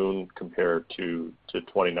and June compare to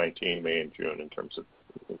 2019 May and June in terms of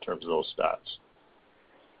those stats?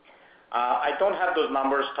 I don't have those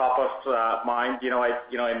numbers top of mind.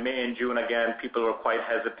 In May and June, again, people were quite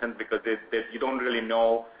hesitant because you don't really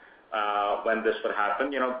know when this would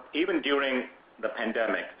happen. Even during the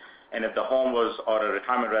pandemic, and if the home was or a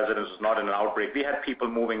retirement residence was not in an outbreak, we had people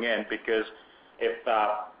moving in because if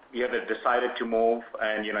you had decided to move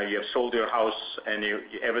and you have sold your house and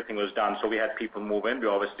everything was done, so we had people move in. We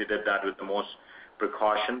obviously did that with the most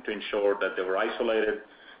precaution to ensure that they were isolated,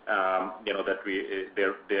 that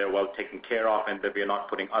they're well taken care of, and that we are not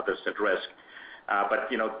putting others at risk. But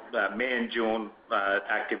May and June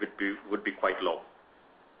activity would be quite low.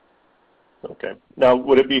 Okay. Now,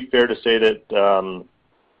 would it be fair to say that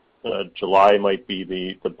July might be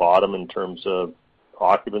the bottom in terms of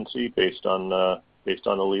occupancy based on the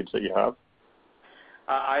leads that you have?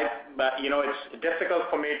 It's difficult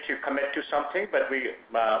for me to commit to something, but we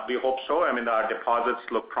hope so. I mean, our deposits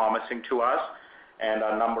look promising to us, and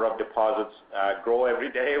our number of deposits grow every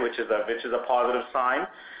day, which is a positive sign.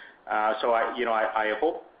 So I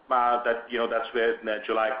hope that that's where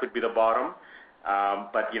July could be the bottom.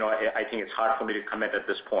 But I think it's hard for me to commit at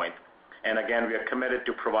this point. And again, we are committed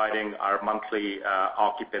to providing our monthly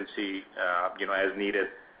occupancy, as needed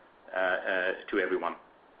to everyone.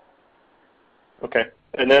 Okay.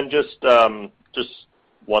 And then just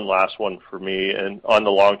one last one for me. And on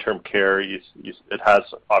the long-term care, it has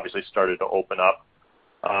obviously started to open up.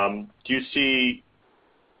 Do you see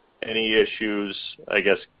any issues? I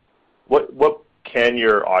guess what can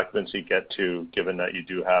your occupancy get to, given that you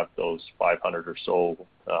do have those 500 or so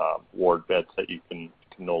ward beds that you can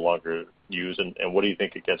no longer use, and what do you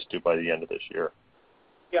think it gets to by the end of this year?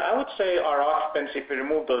 Yeah, I would say our occupancy, if we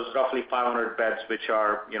remove those roughly 500 beds which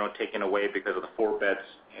are taken away because of the 4 beds,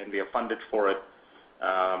 and we are funded for it,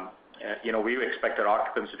 we expect our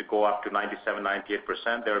occupancy to go up to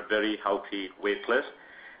 97-98%. They're a very healthy wait list.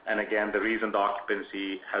 And again, the reason the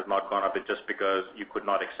occupancy has not gone up is just because you could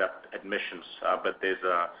not accept admissions. But there's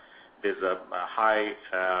a high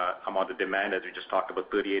amount of demand, as we just talked about,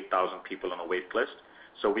 38,000 people on a wait list.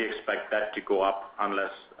 So we expect that to go up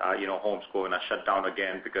unless homes go in a shutdown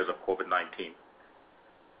again because of COVID-19.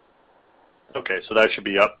 Okay, so that should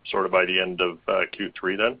be up sort of by the end of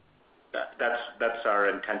Q3 then? That's our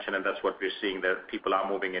intention, and that's what we're seeing, that people are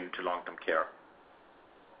moving into long-term care.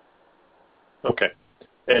 Okay.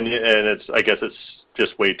 And I guess it's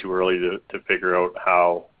just way too early to figure out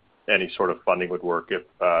how any sort of funding would work if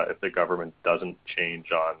the government doesn't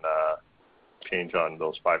change on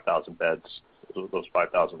those 5,000 beds, those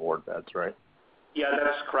 5,000 ward beds, right? Yeah,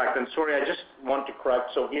 that's correct. And sorry, I just want to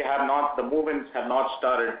correct. So the move-ins have not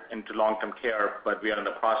started into long-term care, but we are in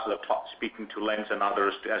the process of speaking to Lens and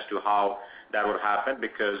others as to how that would happen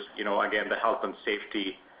because, again, the health and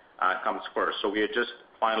safety comes first. So we are just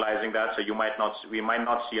finalizing that. So we might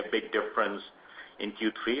not see a big difference in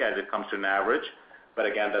Q3 as it comes to an average. But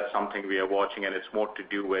again, that's something we are watching, and it's more to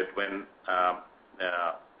do with when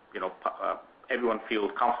everyone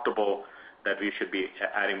feels comfortable that we should be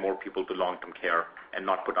adding more people to long-term care and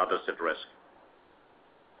not put others at risk.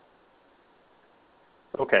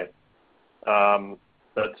 Okay.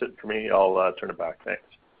 That's it for me. I'll turn it back. Thanks.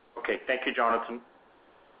 Okay. Thank you, Jonathan.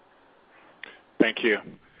 Thank you.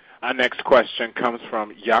 Our next question comes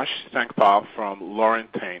from Yash Sankpal from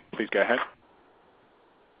Laurentian. Please go ahead.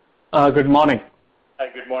 Good morning. Hi,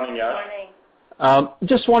 good morning, Yash. Good morning.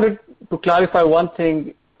 Just wanted to clarify one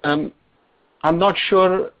thing. I'm not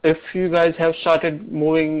sure if you guys have started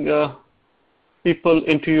moving people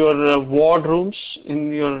into your ward rooms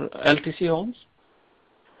in your LTC homes.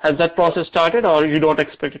 Has that process started, or you don't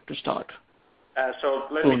expect it to start? So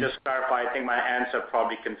let me just clarify. I think my answer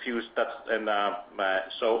probably confused.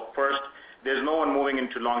 So first, there's no one moving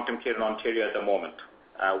into long-term care in Ontario at the moment,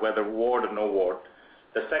 whether ward or no ward.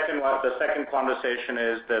 The second conversation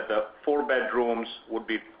is that the 4 bedrooms would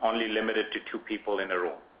be only limited to 2 people in a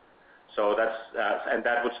room. So and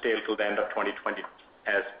that would stay until the end of 2020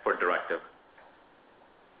 as per directive.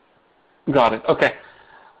 Got it. Okay.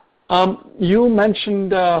 You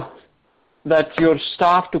mentioned that your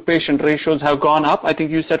staff to patient ratios have gone up. I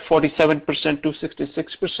think you said 47% to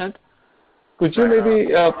 66%. Could you maybe...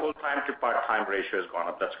 full-time to part-time ratio has gone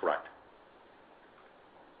up. That's correct.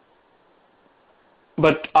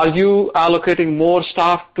 But are you allocating more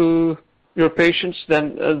staff to your patients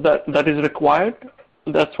than that is required?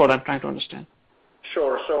 That's what I'm trying to understand.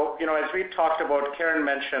 Sure. So, as we talked about, Karen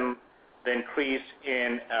mentioned the increase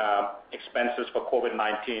in expenses for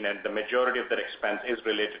COVID-19, and the majority of that expense is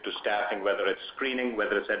related to staffing, whether it's screening,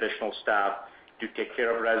 whether it's additional staff to take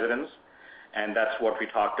care of residents. And that's what we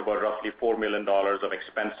talked about, roughly $4 million of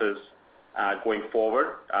expenses going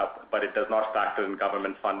forward, but it does not factor in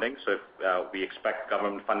government funding. So we expect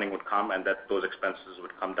government funding would come and that those expenses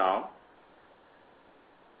would come down.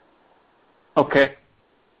 Okay.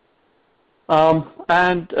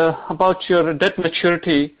 And about your debt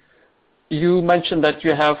maturity, you mentioned that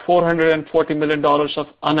you have $440 million of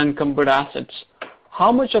unencumbered assets.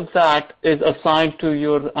 How much of that is assigned to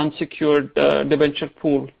your unsecured debenture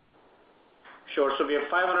pool? Sure. So we have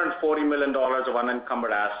 $540 million of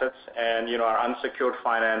unencumbered assets, and our unsecured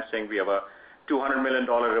financing, we have a $200 million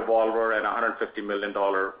revolver and $150 million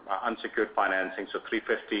unsecured financing, so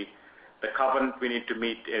 $350. The covenant we need to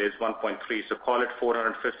meet is 1.3, so call it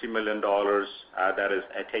 $450 million that is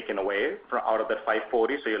taken away out of that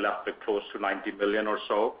 540, so you're left with close to $90 million or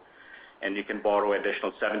so, and you can borrow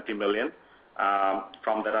additional $70 million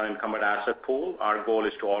from that unencumbered asset pool. Our goal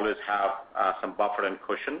is to always have some buffer and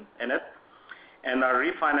cushion in it. And our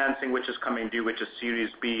refinancing, which is coming due, which is Series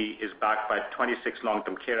B, is backed by 26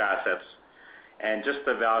 long-term care assets. And just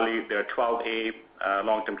the value, there are 12A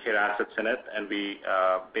long-term care assets in it, and we,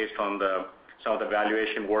 based on some of the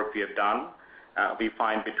valuation work we have done, we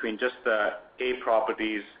find between just the A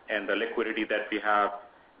properties and the liquidity that we have,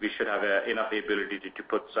 we should have enough ability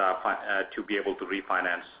to be able to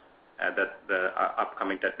refinance the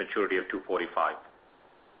upcoming debt maturity of 245.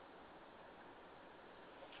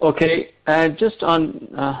 Okay, and just on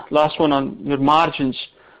last one on your margins.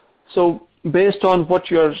 So based on what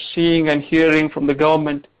you're seeing and hearing from the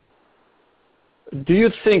government, do you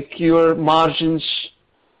think your margin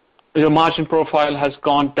profile has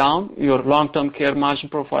gone down, your long-term care margin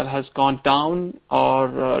profile has gone down,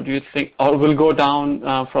 or do you think, or will go down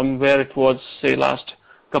from where it was, say, last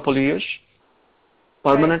couple of years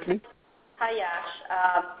permanently? Hi,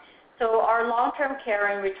 Yash. So our long-term care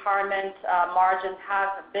and retirement margins have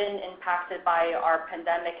been impacted by our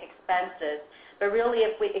pandemic expenses. But really,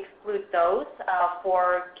 if we exclude those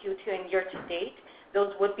for Q2 and year-to-date,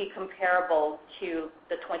 those would be comparable to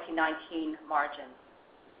the 2019 margins.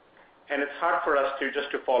 And it's hard for us just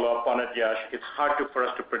to follow up on it, Yash, it's hard for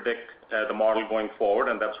us to predict the model going forward,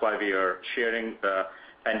 and that's why we are sharing the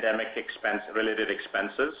pandemic related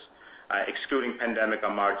expenses. Excluding pandemic,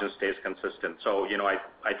 our margin stays consistent. So,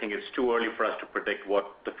 I think it's too early for us to predict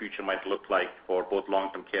what the future might look like for both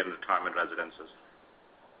long-term care and retirement residences.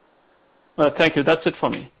 Thank you. That's it for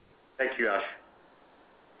me. Thank you, Ash.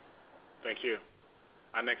 Thank you.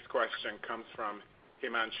 Our next question comes from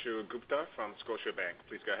Himanshu Gupta from Scotiabank.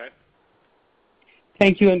 Please go ahead.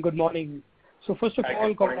 Thank you and good morning. So first of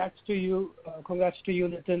all, congrats to you,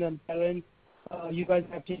 Nitin and Karen. You guys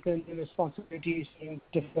have taken the responsibilities in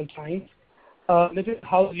difficult times. Nitin,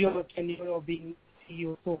 how's your tenure of being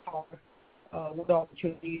CEO so far? What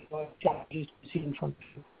opportunities or challenges do you see in front of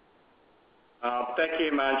you? Thank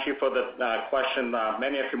you, Himanshu, for the question.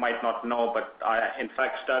 Many of you might not know, but I, in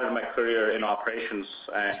fact, started my career in operations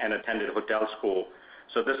and attended hotel school.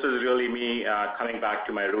 So this is really me coming back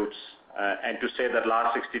to my roots. And to say that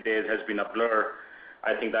last 60 days has been a blur,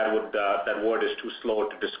 I think that word is too slow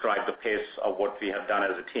to describe the pace of what we have done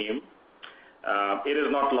as a team. It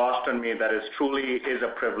is not lost on me that it truly is a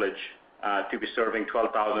privilege to be serving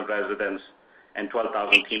 12,000 residents and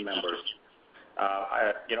 12,000 team members.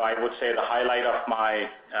 I would say the highlight of my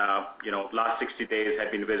last 60 days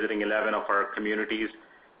had been visiting 11 of our communities,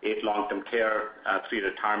 8 long-term care, 3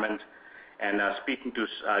 retirement, and speaking to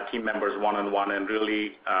team members one-on-one and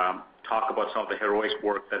really talk about some of the heroic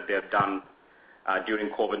work that they have done during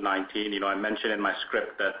COVID-19. I mentioned in my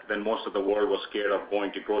script that when most of the world was scared of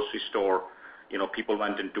going to grocery store, people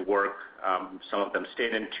went into work. Some of them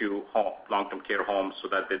stayed into long-term care homes so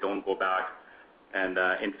that they don't go back and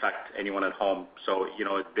infect anyone at home. So,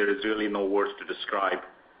 there is really no words to describe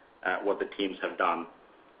what the teams have done.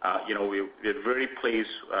 We're very pleased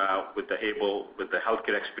with the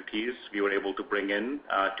healthcare expertise we were able to bring in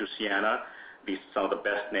to Sienna. These are some of the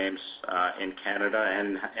best names in Canada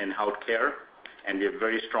and in healthcare. And we have a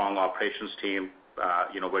very strong operations team,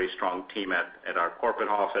 very strong team at our corporate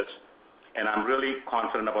office. And I'm really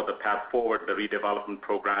confident about the path forward. The redevelopment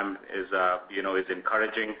program is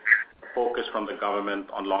encouraging. Focus from the government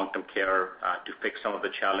on long-term care to fix some of the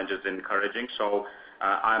challenges is encouraging. So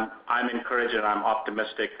I'm encouraged and I'm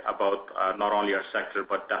optimistic about not only our sector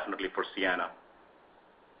but definitely for Sienna.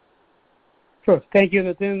 Sure. Thank you,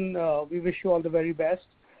 Nitin. We wish you all the very best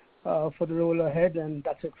for the role ahead, and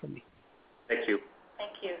that's it from me. Thank you.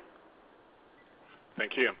 Thank you.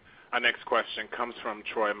 Thank you. Our next question comes from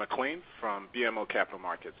Troy McLean from BMO Capital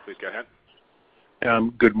Markets. Please go ahead.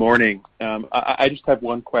 Good morning. I just have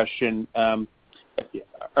one question.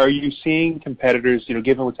 Are you seeing competitors,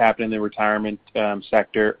 given what's happening in the retirement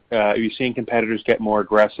sector, are you seeing competitors get more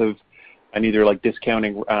aggressive and either like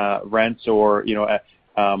discounting rents or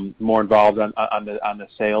more involved on the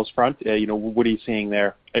sales front? What are you seeing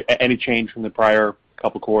there? Any change from the prior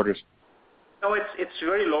couple quarters? No, it's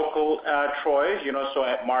very local, Troy. So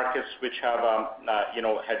at markets which have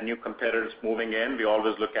had new competitors moving in, we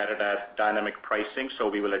always look at it as dynamic pricing, so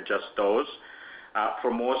we will adjust those.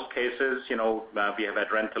 For most cases, we have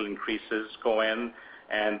had rental increases go in,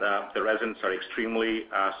 and the residents are extremely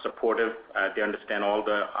supportive. They understand all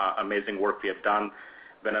the amazing work we have done.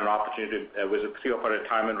 When an opportunity to visit 3 of our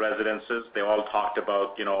retirement residences, they all talked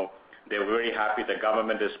about, they're very happy the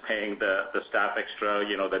government is paying the staff extra,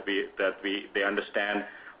 they understand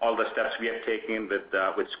all the steps we have taken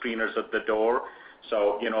with screeners at the door.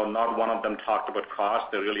 So, not one of them talked about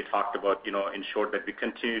cost. They really talked about, ensure that we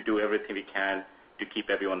continue to do everything we can to keep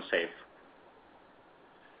everyone safe.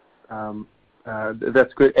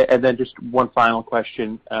 That's good. And then just one final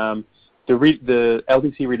question. The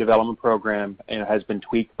LTC redevelopment program has been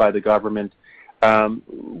tweaked by the government.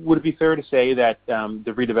 Would it be fair to say that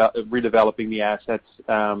the redeveloping the assets,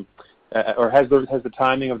 or has the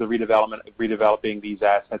timing of the redeveloping these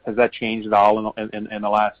assets, has that changed at all in the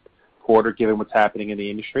last quarter, given what's happening in the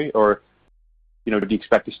industry, or do you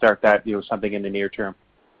expect to start that something in the near term?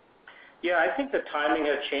 Yeah, I think the timing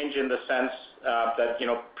has changed in the sense that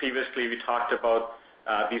previously we talked about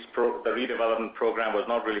the redevelopment program was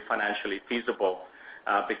not really financially feasible.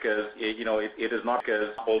 Because it is not because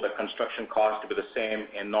all the construction costs to be the same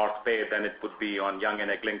in North Bay than it would be on Yonge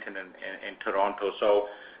and Eglinton in Toronto. So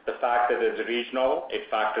the fact that it's regional, it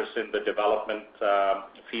factors in the development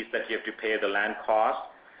fees that you have to pay, the land cost.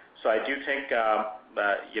 So I do think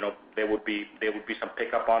there would be some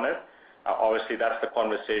pickup on it. Obviously, that's the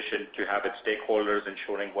conversation to have with stakeholders,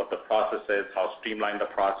 ensuring what the process is, how streamlined the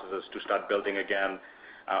process is to start building again.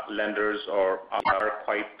 Lenders are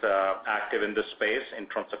quite active in this space in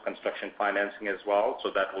terms of construction financing as well,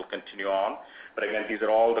 so that will continue on. But again, these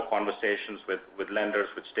are all the conversations with lenders,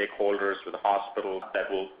 with stakeholders, with hospitals. That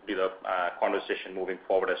will be the conversation moving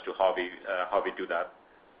forward as to how we do that.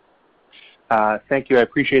 Thank you. I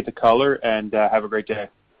appreciate the color, and have a great day.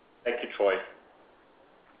 Thank you, Troy.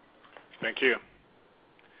 Thank you.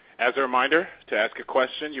 As a reminder, to ask a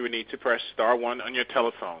question, you would need to press star 1 on your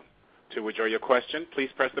telephone. To withdraw your question,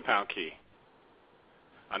 please press the pound key.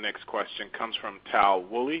 Our next question comes from Tal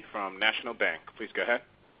Woolley from National Bank. Please go ahead.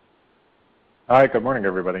 Hi, good morning,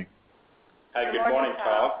 everybody. Hi, good morning,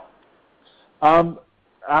 Tal.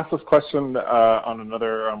 Asked this question on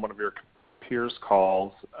one of your peers'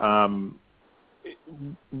 calls.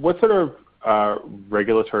 What sort of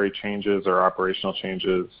regulatory changes or operational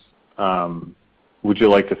changes would you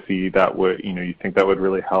like to see that would you think that would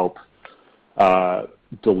really help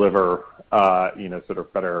deliver sort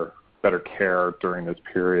of better care during this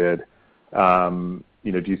period? Do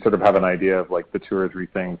you sort of have an idea of like the 2 or 3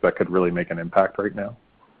 things that could really make an impact right now?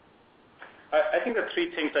 I think the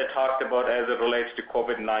 3 things I talked about as it relates to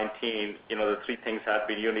COVID-19, the 3 things have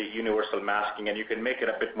been universal masking, and you can make it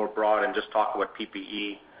a bit more broad and just talk about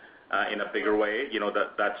PPE in a bigger way.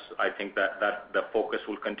 I think that the focus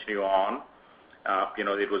will continue on.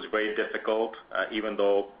 It was very difficult, even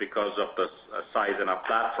though because of the size in our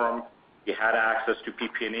platform, we had access to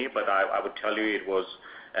PPE, but I would tell you it was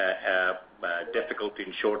difficult to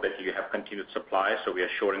ensure that you have continued supply. So we are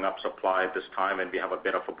shoring up supply at this time, and we have a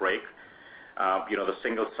bit of a break. The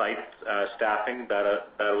single site staffing, that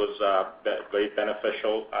was very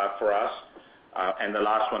beneficial for us. And the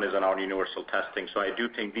last one is on our universal testing. So I do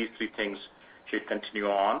think these 3 things should continue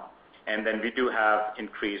on. And then we do have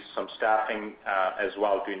increased some staffing as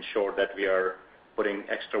well to ensure that we are putting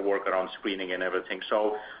extra work around screening and everything.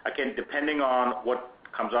 So again, depending on what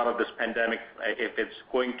comes out of this pandemic, if it's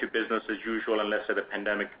going to business as usual unless the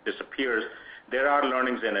pandemic disappears, there are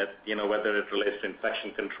learnings in it, whether it relates to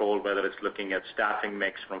infection control, whether it's looking at staffing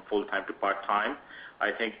mix from full-time to part-time.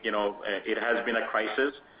 I think, it has been a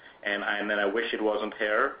crisis, and I wish it wasn't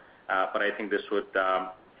here, but I think this would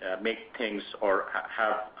make things or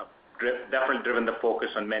have definitely driven the focus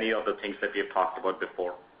on many of the things that we have talked about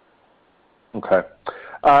before. Okay.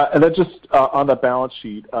 And then just on the balance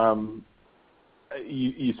sheet,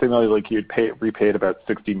 you signaled like you had repaid about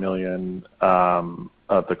 $60 million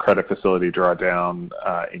of the credit facility drawdown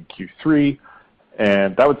in Q3,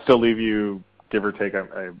 and that would still leave you, give or take,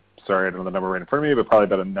 I'm sorry, I don't know the number right in front of me, but probably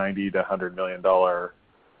about a $90 to $100 million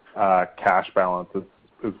cash balance.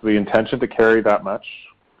 Is the intention to carry that much,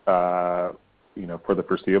 for the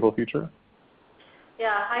foreseeable future?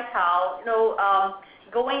 Yeah. Hi, Tal.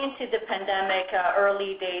 Going into the pandemic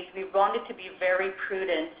early days, we wanted to be very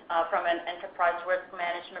prudent from an enterprise risk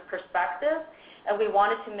management perspective, and we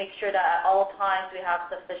wanted to make sure that at all times we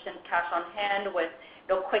have sufficient cash on hand with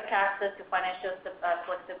quick access to financial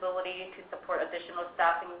flexibility to support additional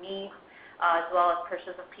staffing needs, as well as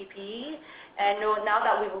purchase of PPE. And now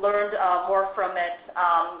that we've learned more from it,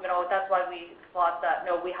 that's why we thought that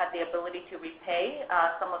we had the ability to repay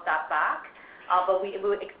some of that back. But we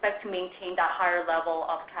would expect to maintain that higher level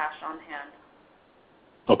of cash on hand.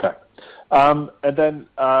 Okay. And then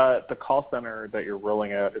the call center that you're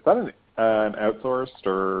rolling out, is that an outsourced,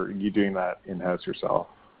 or are you doing that in-house yourself?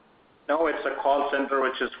 No, it's a call center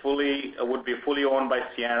which is would be fully owned by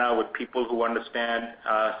Sienna, with people who understand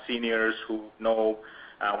seniors, who know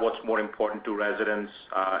what's more important to residents.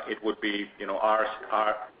 It would be, our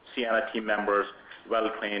Sienna team members,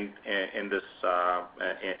 well trained in this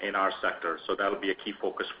in our sector. So that will be a key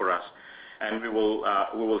focus for us. And we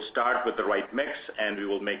will start with the right mix, and we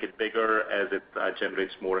will make it bigger as it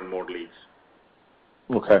generates more and more leads.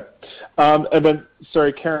 Okay. And then,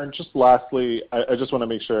 sorry, Karen, just lastly, I just want to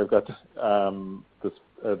make sure I've got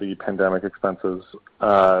the pandemic expenses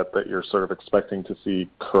that you're sort of expecting to see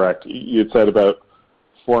correct. You had said about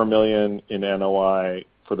 $4 million in NOI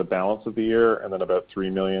for the balance of the year, and then about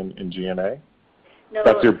 $3 million in G&A? No,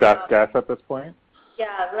 that's your best guess at this point?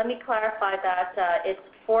 Yeah, let me clarify that. It's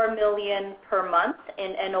 $4 million per month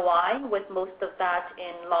in NOI, with most of that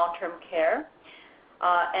in long-term care.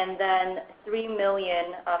 And then $3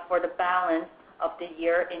 million for the balance of the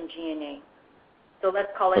year in G&A. So let's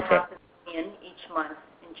call it $500,000 each month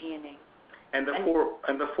in G&A. And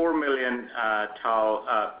the $4 million, Tal,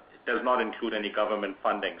 does not include any government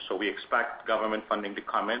funding. So we expect government funding to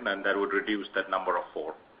come in, and that would reduce that number of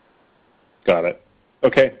 4. Got it.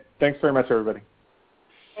 Okay. Thanks very much, everybody.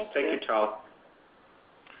 Thank you, Tal.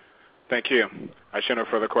 Thank you. I show no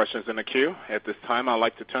further questions in the queue. At this time, I'd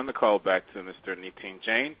like to turn the call back to Mr. Nitin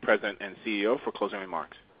Jain, President and CEO, for closing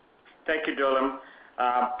remarks. Thank you, Dolan.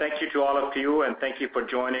 Thank you to all of you, and thank you for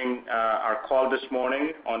joining our call this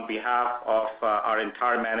morning. On behalf of our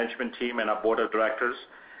entire management team and our board of directors,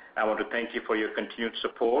 I want to thank you for your continued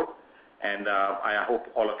support, and I hope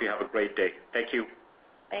all of you have a great day. Thank you.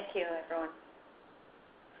 Thank you, everyone.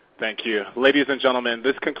 Thank you. Ladies and gentlemen,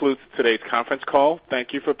 this concludes today's conference call.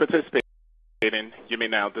 Thank you for participating. You may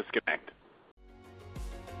now disconnect.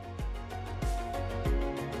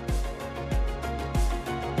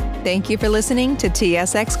 Thank you for listening to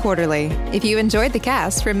TSX Quarterly. If you enjoyed the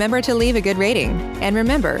cast, remember to leave a good rating. And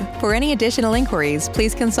remember, for any additional inquiries,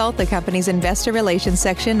 please consult the company's investor relations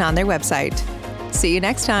section on their website. See you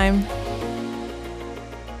next time.